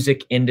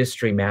music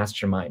industry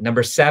mastermind.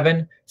 Number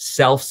 7,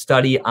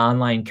 self-study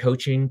online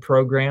coaching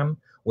program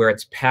where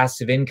it's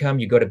passive income.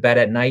 You go to bed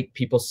at night,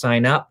 people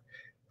sign up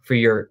for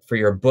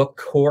your book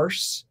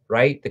course,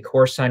 right? The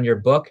course on your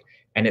book,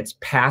 and it's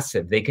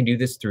passive. They can do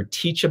this through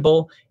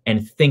Teachable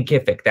and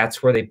Thinkific.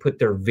 That's where they put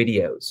their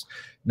videos.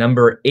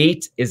 Number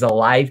 8 is a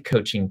live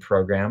coaching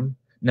program.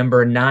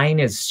 Number 9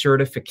 is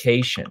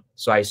certification.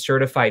 So I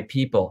certify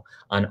people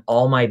on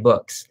all my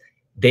books.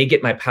 They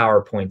get my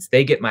PowerPoints.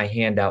 They get my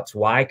handouts.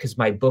 Why? Because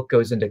my book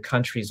goes into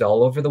countries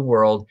all over the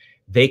world.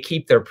 They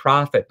keep their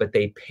profit, but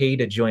they pay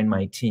to join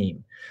my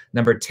team.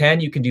 Number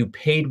 10, you can do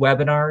paid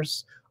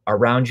webinars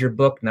around your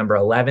book. Number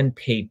 11,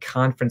 paid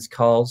conference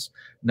calls.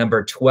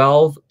 Number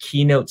 12,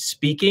 keynote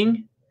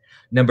speaking.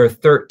 Number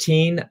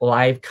 13,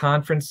 live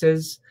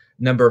conferences.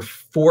 Number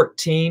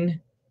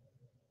 13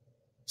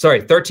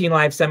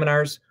 live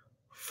seminars,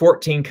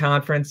 14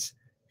 conference,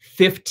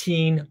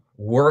 15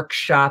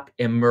 workshop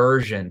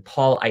immersion.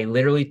 Paul, I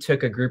literally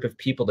took a group of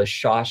people to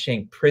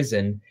Shawshank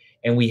Prison,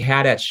 and we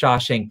had at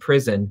Shawshank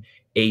Prison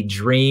a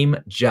dream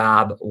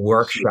job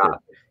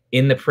workshop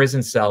in the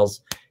prison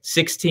cells.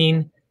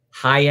 16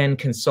 high-end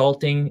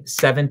consulting,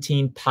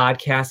 17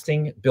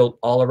 podcasting built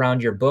all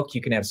around your book.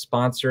 You can have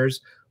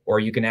sponsors or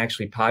you can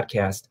actually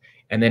podcast.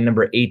 And then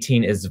number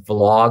 18 is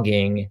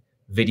vlogging,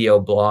 video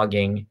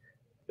blogging,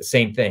 the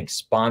same thing,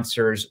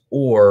 sponsors,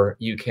 or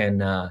you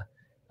can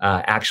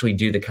actually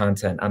do the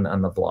content on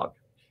the vlog.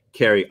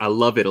 Kary, I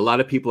love it. A lot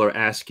of people are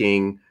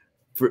asking,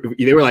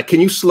 they were like,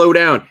 can you slow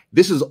down?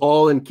 This is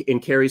all in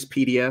Kary's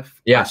PDF.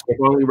 Yeah. I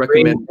strongly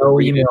recommend.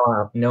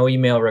 No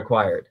email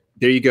required.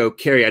 There you go.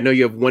 Kary, I know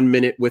you have 1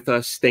 minute with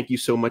us. Thank you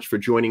so much for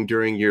joining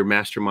during your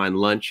mastermind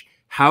lunch.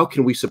 How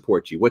can we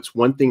support you? What's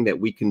one thing that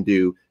we can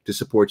do to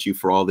support you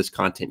for all this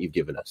content you've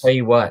given us? Tell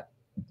you what,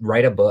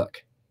 write a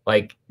book.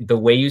 Like, the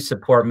way you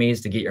support me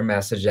is to get your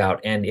message out.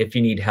 And if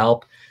you need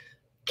help,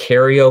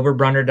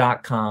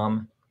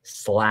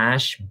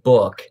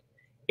 KaryOberrunner.com/book.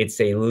 It's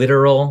a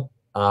literal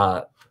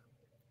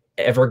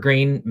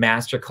evergreen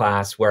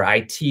masterclass where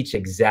I teach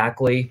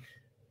exactly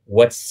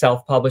what's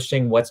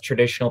self-publishing, what's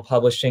traditional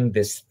publishing,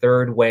 this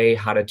third way,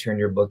 how to turn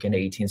your book into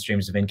 18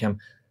 streams of income.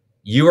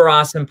 You are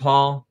awesome,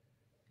 Paul.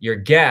 Your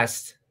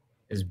guest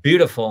is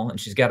beautiful, and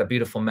she's got a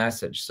beautiful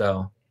message.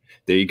 So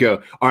there you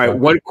go. All right,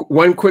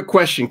 one quick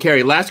question,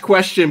 Kary. Last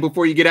question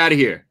before you get out of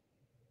here.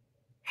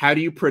 How do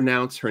you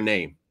pronounce her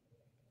name?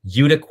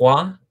 Uduok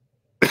Oduok.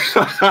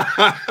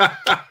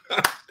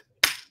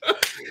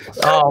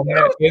 Oh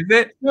man, is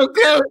it so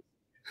close?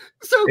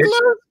 So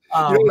close.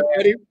 Oh, you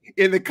know,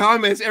 in the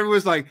comments,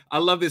 everyone's like, "I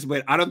love this,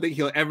 but I don't think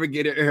he'll ever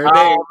get her name."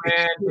 Oh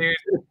man,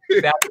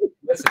 dude.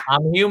 Listen,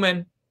 I'm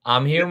human.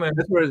 I'm human.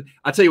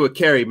 I'll tell you what,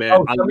 Kary, man.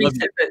 Oh,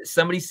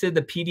 somebody said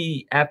the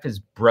PDF is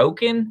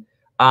broken.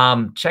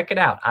 Check it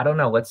out. I don't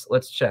know.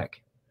 Let's check.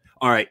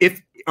 All right.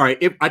 If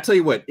I tell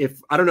you what,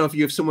 if I don't know if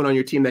you have someone on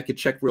your team that could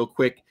check real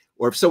quick,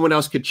 or if someone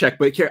else could check,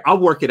 but Kary, I'll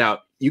work it out.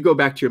 You go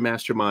back to your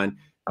mastermind.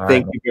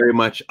 Thank you very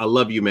much. I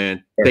love you,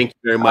 man. Thank you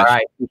very much. All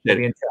right.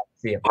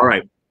 See you. All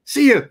right.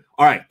 See you.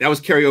 All right. That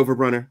was Kary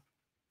Oberrunner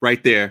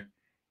right there.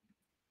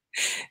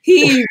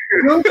 He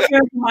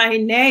butchered my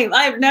name.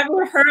 I've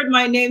never heard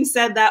my name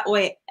said that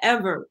way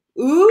ever.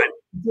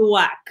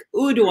 Uduok.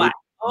 Uduok.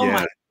 Oh yeah.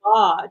 My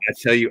God. I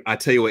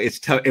tell you what, it's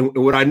tough. And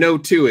what I know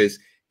too is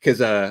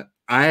because I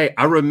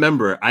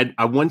remember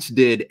I once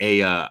did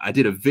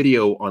a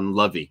video on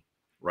Lovey,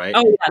 right?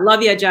 Oh yeah,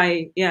 Lovey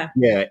Ajayi. Yeah.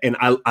 Yeah, and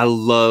I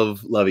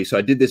love Lovey. So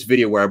I did this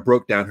video where I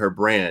broke down her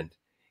brand,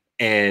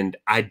 and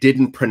I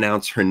didn't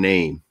pronounce her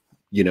name,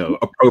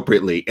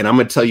 appropriately. And I'm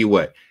gonna tell you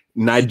what,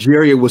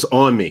 Nigeria was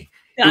on me.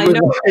 I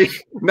know.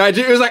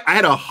 Nigeria was like, I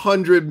had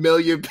 100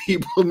 million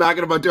people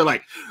knocking about there,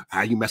 like,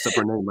 you mess up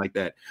her name like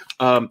that.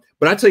 But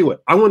I tell you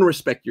what, I want to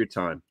respect your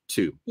time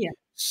too. Yeah.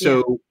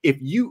 So if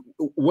you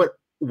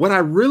what I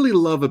really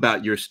love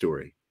about your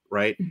story,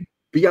 right?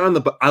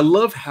 Beyond I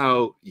love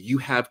how you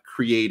have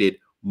created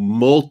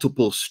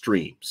multiple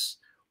streams,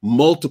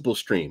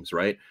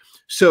 right?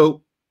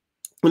 So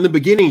in the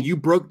beginning, you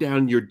broke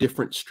down your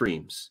different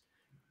streams,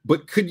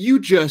 but could you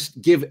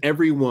just give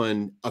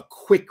everyone a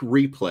quick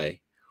replay?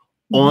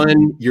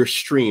 on your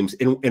streams.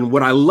 And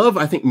what I love,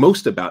 I think,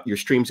 most about your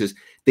streams is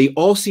they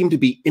all seem to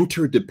be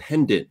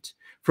interdependent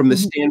from the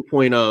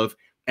standpoint of,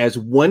 as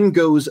one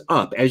goes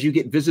up, as you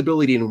get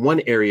visibility in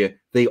one area,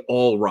 they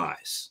all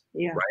rise.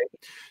 Yeah.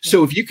 Right.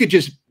 So if you could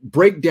just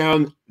break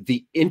down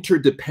the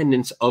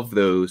interdependence of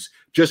those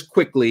just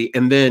quickly,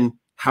 and then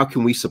how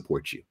can we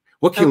support you?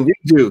 What can we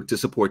do to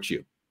support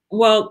you?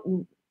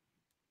 Well,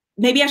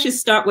 maybe I should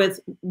start with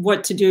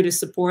what to do to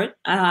support.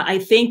 I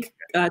think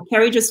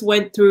Kary just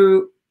went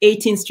through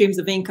 18 streams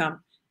of income,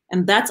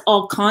 and that's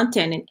all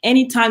content. And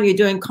anytime you're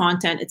doing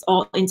content, it's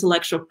all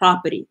intellectual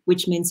property,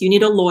 which means you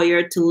need a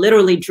lawyer to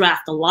literally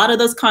draft a lot of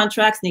those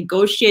contracts,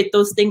 negotiate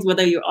those things,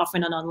 whether you're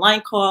offering an online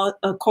course,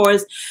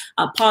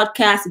 a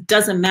podcast, it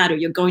doesn't matter.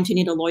 You're going to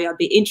need a lawyer. I'd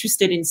be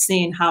interested in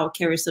seeing how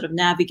Kary sort of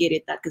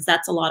navigated that, because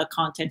that's a lot of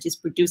content he's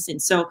producing.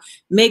 So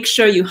make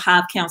sure you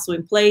have counsel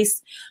in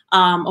place.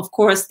 Of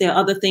course, there are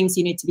other things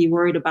you need to be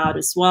worried about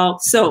as well.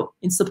 So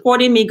in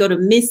supporting me, go to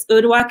Miss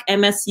Uduok,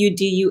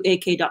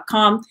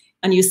 MSUDUAK.com.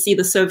 and you see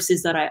the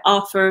services that I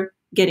offer.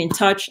 Get in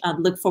touch. I'd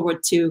look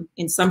forward to,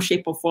 in some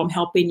shape or form,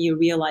 helping you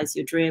realize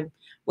your dream,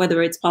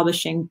 whether it's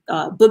publishing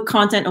book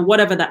content or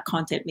whatever that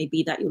content may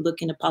be that you're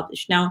looking to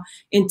publish. Now,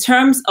 in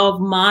terms of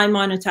my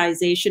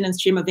monetization and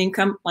stream of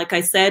income, like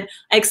I said,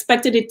 I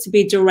expected it to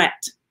be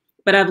direct,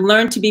 but I've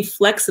learned to be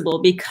flexible,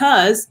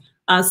 because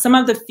some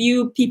of the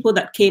few people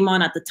that came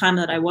on at the time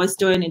that I was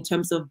doing in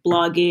terms of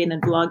blogging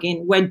and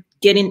vlogging were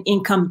getting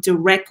income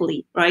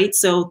directly, right?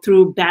 So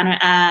through banner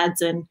ads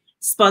and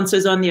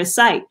sponsors on their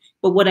site.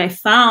 But what I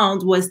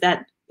found was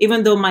that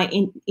even though my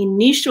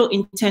initial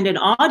intended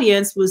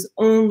audience was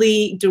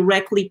only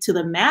directly to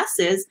the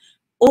masses,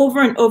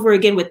 over and over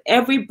again with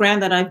every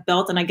brand that I've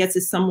built, and I guess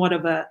it's somewhat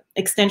of an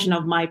extension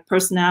of my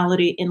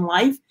personality in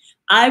life,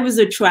 I was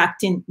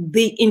attracting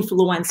the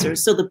influencers,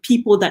 so the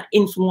people that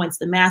influence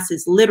the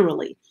masses,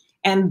 literally.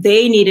 And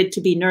they needed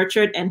to be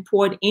nurtured and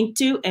poured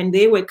into, and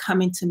they were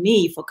coming to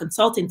me for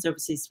consulting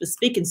services, for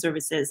speaking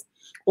services,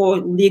 or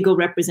legal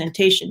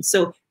representation.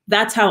 So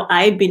that's how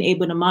I've been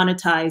able to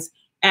monetize.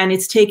 And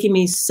it's taken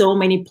me so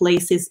many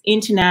places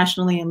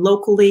internationally and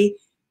locally.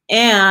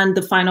 And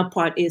the final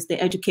part is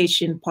the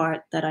education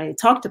part that I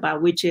talked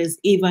about, which is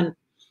even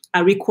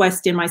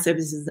requesting my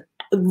services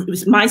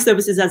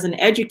as an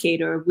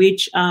educator,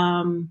 which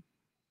in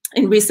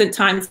recent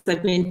times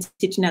I've been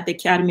teaching at the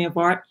Academy of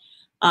Art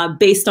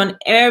based on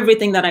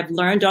everything that I've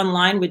learned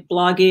online with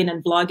blogging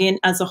and vlogging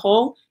as a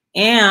whole.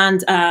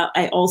 And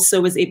I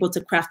also was able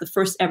to craft the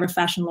first ever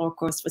fashion law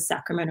course for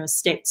Sacramento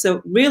State.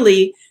 So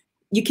really,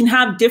 you can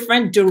have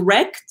different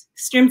direct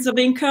streams of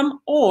income,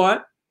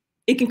 or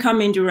it can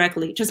come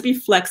indirectly. Just be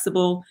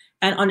flexible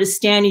and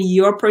understand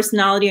your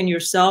personality and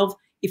yourself.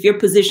 If you're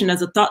positioned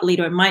as a thought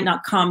leader, it might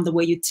not come the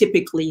way you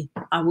typically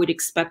would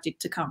expect it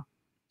to come.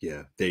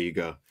 Yeah, there you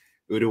go.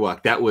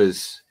 Uduok, that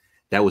was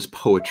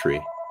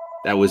poetry.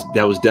 That was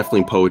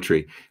definitely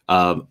poetry.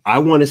 I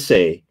want to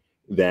say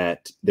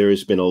that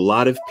there's been a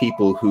lot of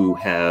people who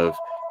have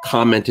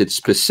commented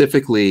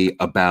specifically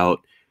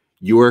about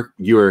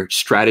your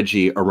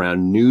strategy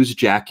around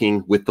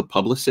newsjacking with the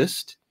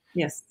publicist.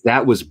 Yes.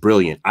 That was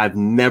brilliant. I've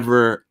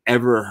never,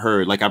 ever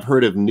heard, like, I've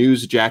heard of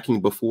newsjacking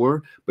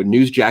before, but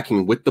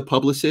newsjacking with the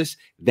publicist,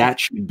 that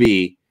should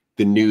be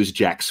the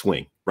newsjack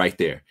swing right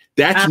there.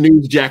 That's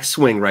newsjack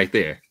swing right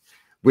there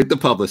with the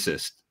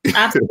publicist.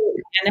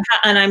 Absolutely.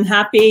 And I'm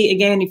happy,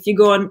 again, if you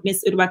go on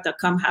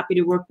missuduok.com, happy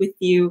to work with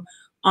you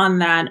on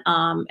that.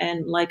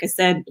 And like I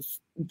said,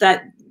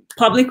 that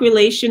public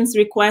relations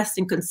request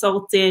and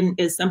consulting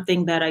is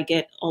something that I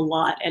get a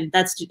lot. And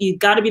that's, you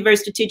got to be very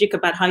strategic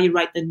about how you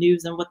write the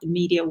news and what the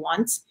media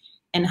wants,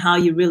 and how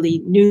you really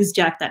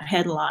newsjack that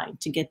headline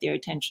to get their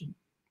attention.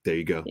 There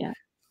you go. Yeah.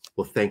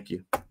 Well, thank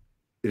you.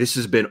 This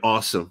has been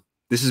awesome.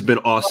 This has been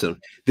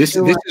awesome. This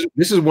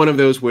is one of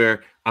those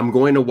where I'm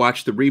going to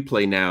watch the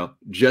replay now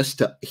just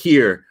to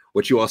hear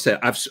what you all said.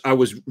 I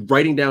was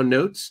writing down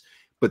notes,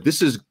 but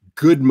this is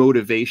good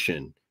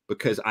motivation,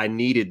 because I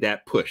needed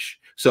that push.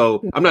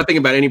 So I'm not thinking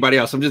about anybody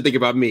else. I'm just thinking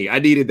about me. I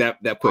needed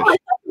that push. Oh, I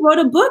thought you wrote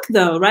a book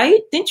though, right?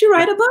 Didn't you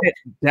write a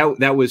book?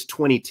 That was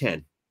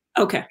 2010.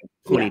 Okay.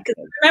 2010.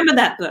 Yeah, I remember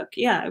that book.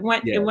 Yeah,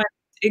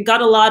 it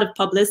got a lot of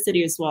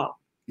publicity as well.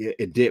 Yeah,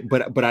 it did.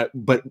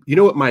 But you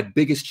know what my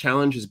biggest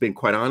challenge has been,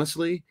 quite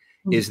honestly,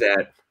 is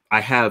that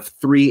I have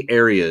 3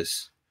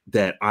 areas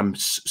that I'm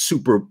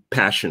super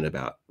passionate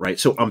about, right?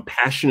 So I'm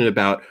passionate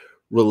about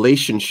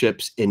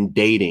relationships and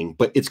dating,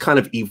 but it's kind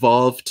of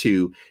evolved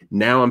to,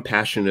 now I'm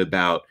passionate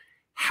about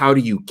how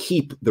do you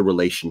keep the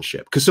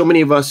relationship? Because so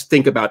many of us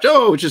think about,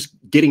 oh, it's just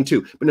getting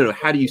to, but no,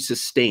 how do you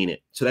sustain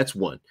it? So that's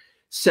one.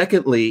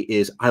 Secondly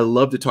is, I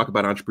love to talk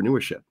about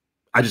entrepreneurship.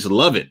 I just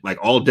love it, like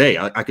all day.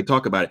 I could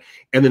talk about it.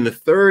 And then the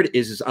third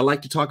is I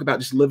like to talk about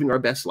just living our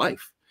best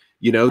life.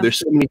 You know, there's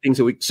so many things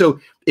that so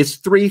it's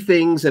 3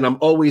 things, and I'm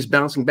always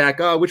bouncing back.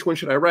 Oh, which one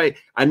should I write?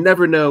 I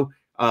never know,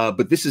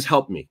 but this has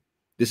helped me.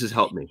 This has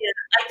helped me. Yeah,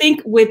 I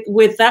think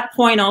with that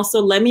point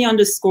also, let me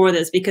underscore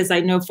this, because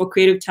I know for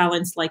creative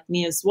talents like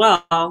me as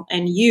well,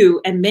 and you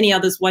and many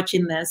others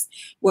watching this,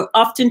 we're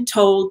often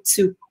told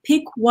to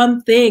pick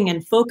one thing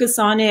and focus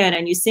on it,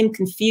 and you seem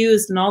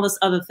confused and all those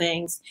other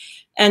things.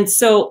 And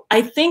so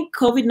I think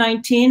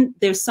COVID-19,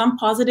 there's some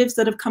positives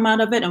that have come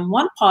out of it. And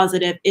one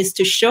positive is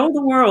to show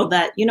the world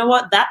that, you know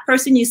what, that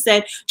person you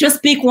said,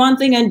 just pick one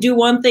thing and do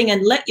one thing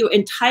and let your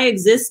entire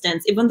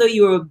existence, even though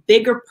you're a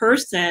bigger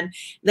person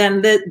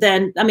than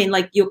I mean,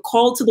 like, you're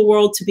called to the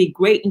world to be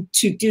great and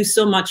to do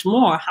so much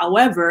more.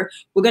 However,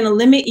 we're going to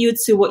limit you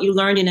to what you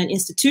learned in an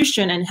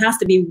institution, and it has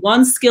to be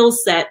one skill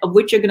set of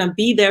which you're going to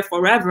be there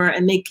forever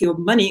and make your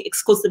money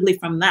exclusively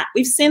from that.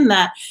 We've seen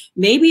that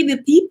maybe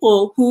the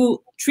people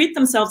who treat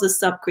themselves as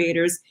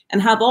sub-creators and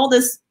have all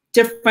this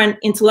different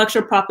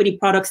intellectual property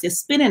products they're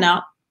spinning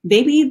out,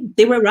 maybe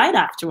they were right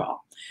after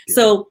all. Yeah.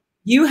 So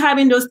you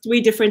having those 3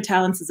 different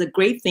talents is a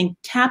great thing.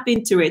 Tap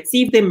into it.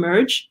 See if they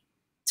merge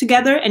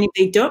together. And if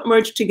they don't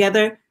merge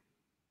together,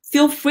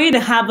 feel free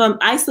to have them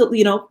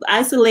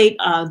isolate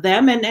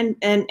them and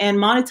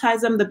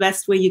monetize them the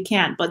best way you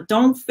can. But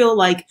don't feel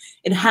like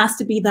it has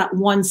to be that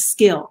one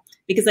skill,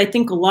 because I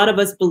think a lot of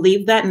us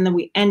believe that, and then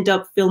we end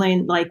up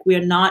feeling like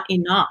we're not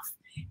enough.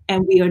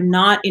 And we are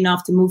not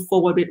enough to move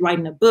forward with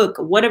writing a book,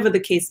 or whatever the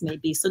case may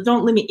be. So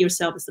don't limit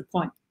yourself is the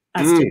point.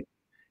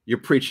 You're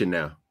preaching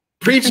now.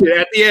 Preaching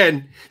at the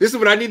end. This is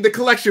when I need the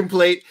collection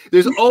plate.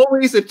 There's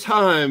always a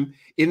time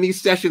in these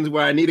sessions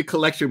where I need a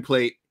collection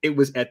plate. It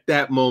was at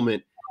that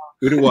moment.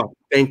 Uduok,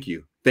 thank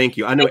you. Thank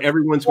you. I know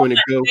everyone's going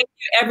to go. Thank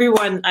you,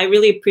 everyone. I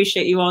really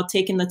appreciate you all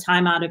taking the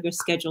time out of your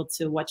schedule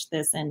to watch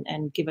this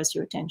and give us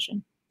your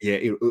attention.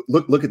 Yeah,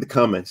 look at the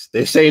comments.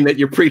 They're saying that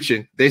you're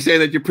preaching. They're saying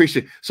that you're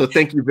preaching. So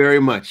thank you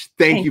very much.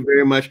 Thank you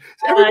very much.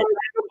 Everybody,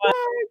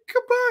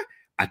 goodbye.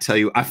 I tell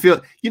you, I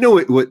feel, you know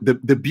what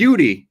the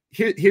beauty,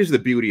 here's the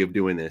beauty of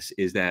doing this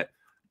is that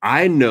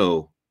I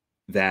know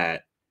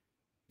that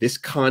this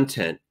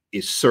content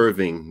is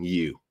serving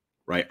you,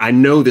 right? I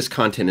know this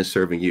content is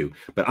serving you,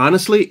 but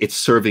honestly, it's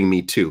serving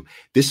me too.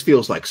 This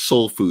feels like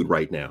soul food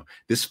right now.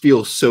 This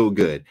feels so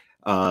good.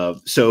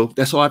 So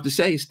that's all I have to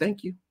say is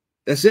thank you.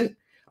 That's it.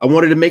 I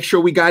wanted to make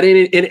sure we got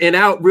in and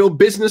out real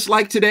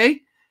business-like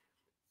today.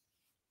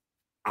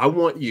 I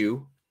want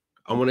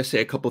to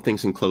say a couple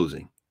things in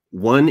closing.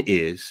 One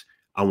is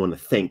I want to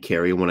thank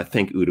Kary. I want to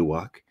thank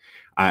Uduok.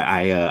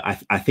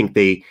 I think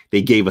they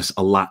gave us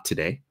a lot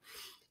today.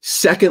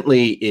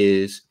 Secondly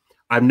is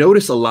I've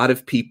noticed a lot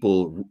of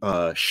people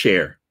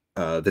share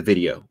the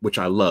video, which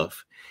I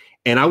love.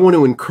 And I want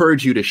to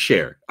encourage you to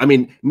share. I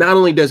mean, not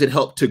only does it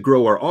help to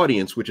grow our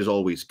audience, which is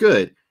always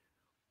good,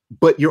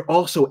 but you're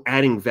also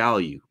adding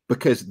value,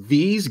 because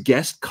these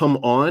guests come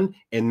on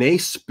and they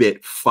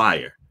spit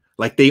fire.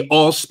 Like, they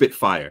all spit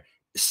fire,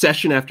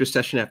 session after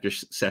session after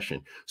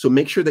session. So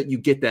make sure that you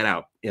get that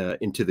out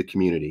into the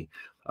community.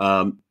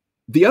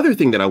 The other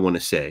thing that I want to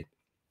say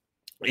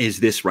is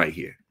this right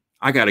here.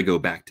 I got to go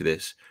back to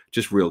this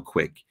just real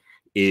quick,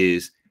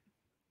 is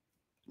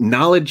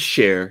knowledge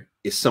share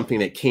is something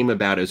that came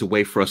about as a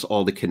way for us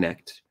all to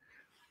connect.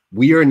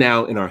 We are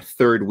now in our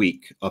 3rd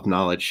week of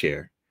knowledge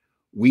share.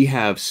 We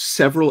have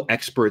several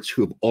experts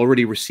who have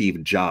already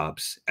received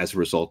jobs as a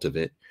result of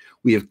it.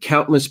 We have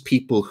countless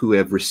people who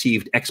have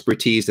received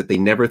expertise that they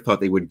never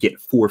thought they would get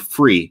for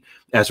free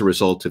as a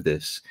result of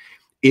this.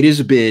 It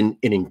has been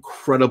an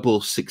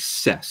incredible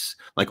success.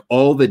 Like,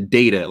 all the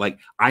data, like,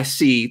 I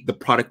see the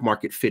product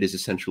market fit is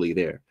essentially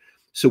there.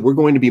 So we're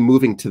going to be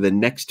moving to the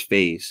next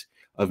phase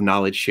of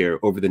knowledge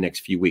share over the next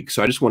few weeks.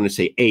 So I just want to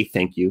say, A,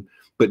 thank you,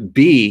 but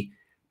B,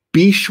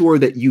 be sure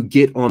that you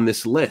get on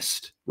this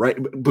list, right?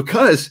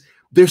 Because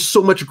there's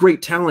so much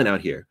great talent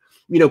out here.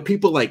 You know,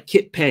 people like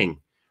Kit Peng,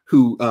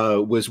 who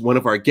was one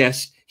of our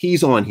guests,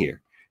 he's on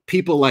here.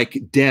 People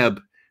like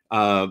Deb,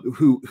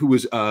 who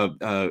was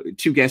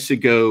 2 guests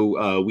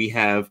ago. We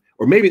have,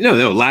 or maybe,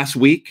 no, last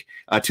week,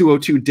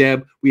 202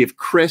 Deb. We have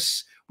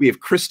Chris. We have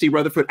Christy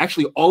Rutherford.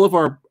 Actually, all of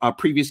our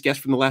previous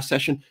guests from the last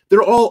session,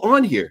 they're all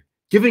on here,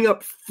 giving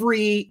up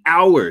free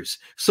hours,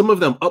 some of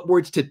them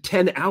upwards to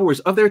 10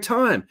 hours of their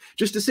time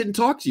just to sit and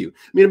talk to you.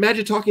 I mean,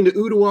 imagine talking to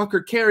Uduok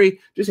or Kary,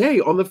 just, hey,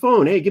 on the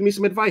phone, hey, give me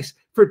some advice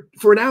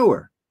for an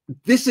hour.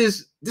 This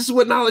is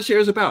what knowledge share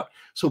is about.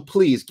 So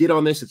please get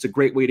on this. It's a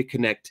great way to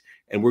connect,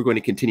 and we're going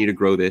to continue to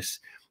grow this.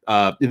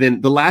 And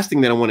then the last thing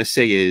that I want to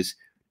say is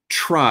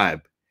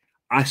tribe.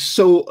 I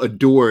so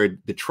adored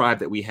the tribe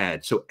that we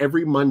had. So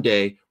every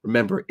Monday,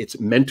 remember, it's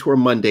Mentor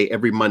Monday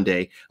every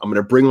Monday. I'm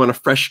going to bring on a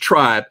fresh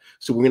tribe.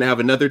 So we're going to have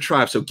another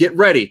tribe. So get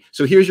ready.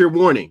 So here's your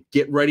warning.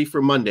 Get ready for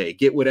Monday.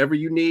 Get whatever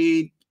you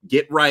need.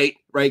 Get right?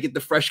 Get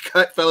the fresh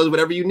cut, fellas,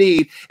 whatever you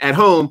need at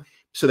home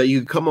so that you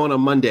can come on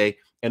Monday.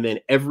 And then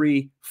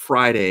every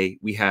Friday,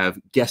 we have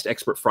Guest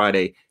Expert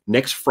Friday.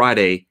 Next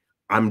Friday,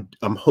 I'm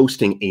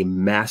hosting a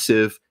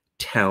massive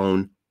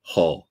town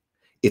hall.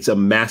 It's a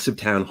massive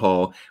town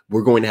hall.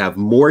 We're going to have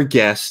more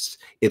guests.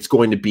 It's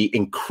going to be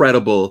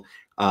incredible.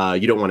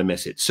 You don't want to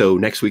miss it. So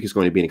next week is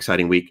going to be an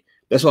exciting week.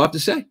 That's all I have to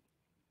say.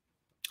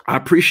 I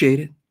appreciate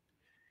it.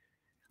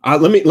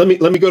 Let me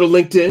go to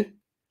LinkedIn.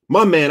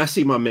 My man, I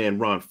see my man,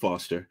 Ron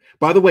Foster.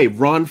 By the way,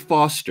 Ron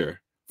Foster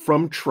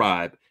from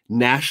Tribe,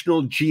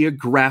 National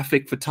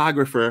Geographic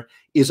photographer,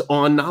 is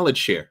on Knowledge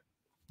Share.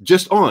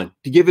 just on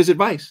to give his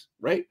advice,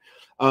 right?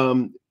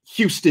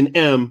 Houston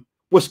M,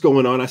 what's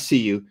going on? I see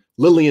you.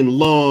 Lillian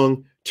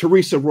Long,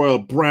 Teresa Royal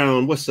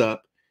Brown, what's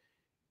up?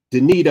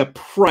 Danita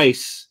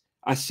Price,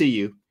 I see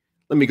you.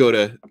 Let me go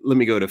to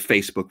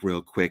Facebook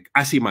real quick.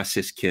 I see my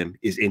sis Kim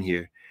is in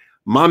here.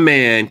 My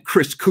man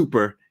Chris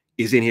Cooper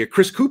is in here.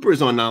 Chris Cooper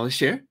is on Knowledge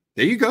Share.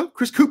 There you go.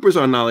 Chris Cooper's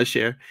on Knowledge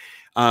Share.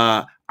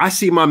 I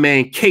see my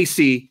man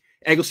Casey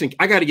Eggleston.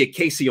 I got to get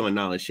Casey on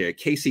Knowledge Share.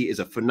 Casey is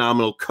a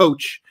phenomenal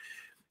coach.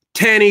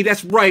 Tanny,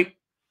 that's right.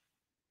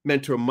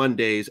 Mentor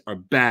Mondays are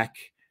back.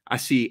 I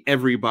see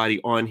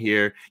everybody on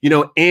here. You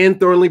know, Ann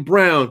Thornley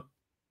Brown,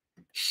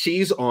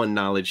 she's on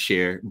Knowledge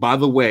Share. By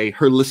the way,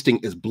 her listing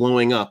is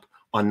blowing up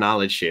on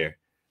Knowledge Share,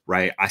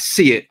 right? I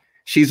see it.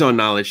 She's on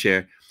Knowledge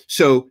Share.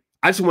 So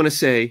I just want to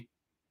say,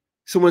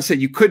 someone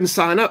said you couldn't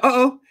sign up.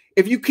 Uh-oh.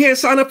 If you can't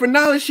sign up for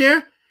Knowledge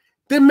Share,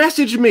 then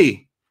message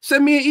me.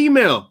 Send me an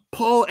email,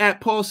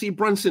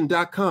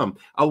 paul@paulcbrunson.com.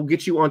 I will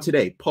get you on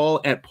today,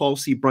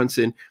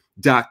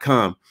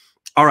 paul@paulcbrunson.com.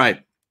 All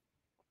right.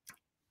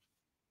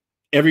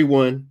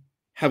 Everyone,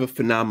 have a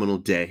phenomenal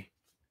day,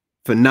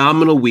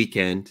 phenomenal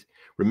weekend.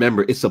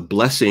 Remember, it's a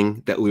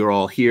blessing that we are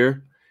all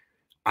here.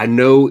 I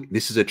know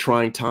this is a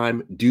trying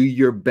time. Do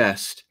your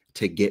best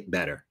to get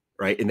better,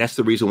 right? And that's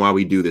the reason why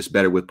we do this,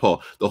 Better with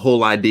Paul. The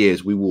whole idea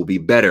is we will be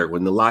better.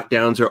 When the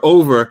lockdowns are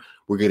over,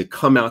 we're going to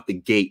come out the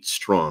gate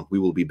strong. We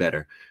will be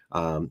better.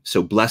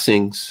 So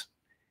blessings,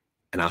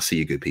 and I'll see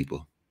you good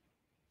people.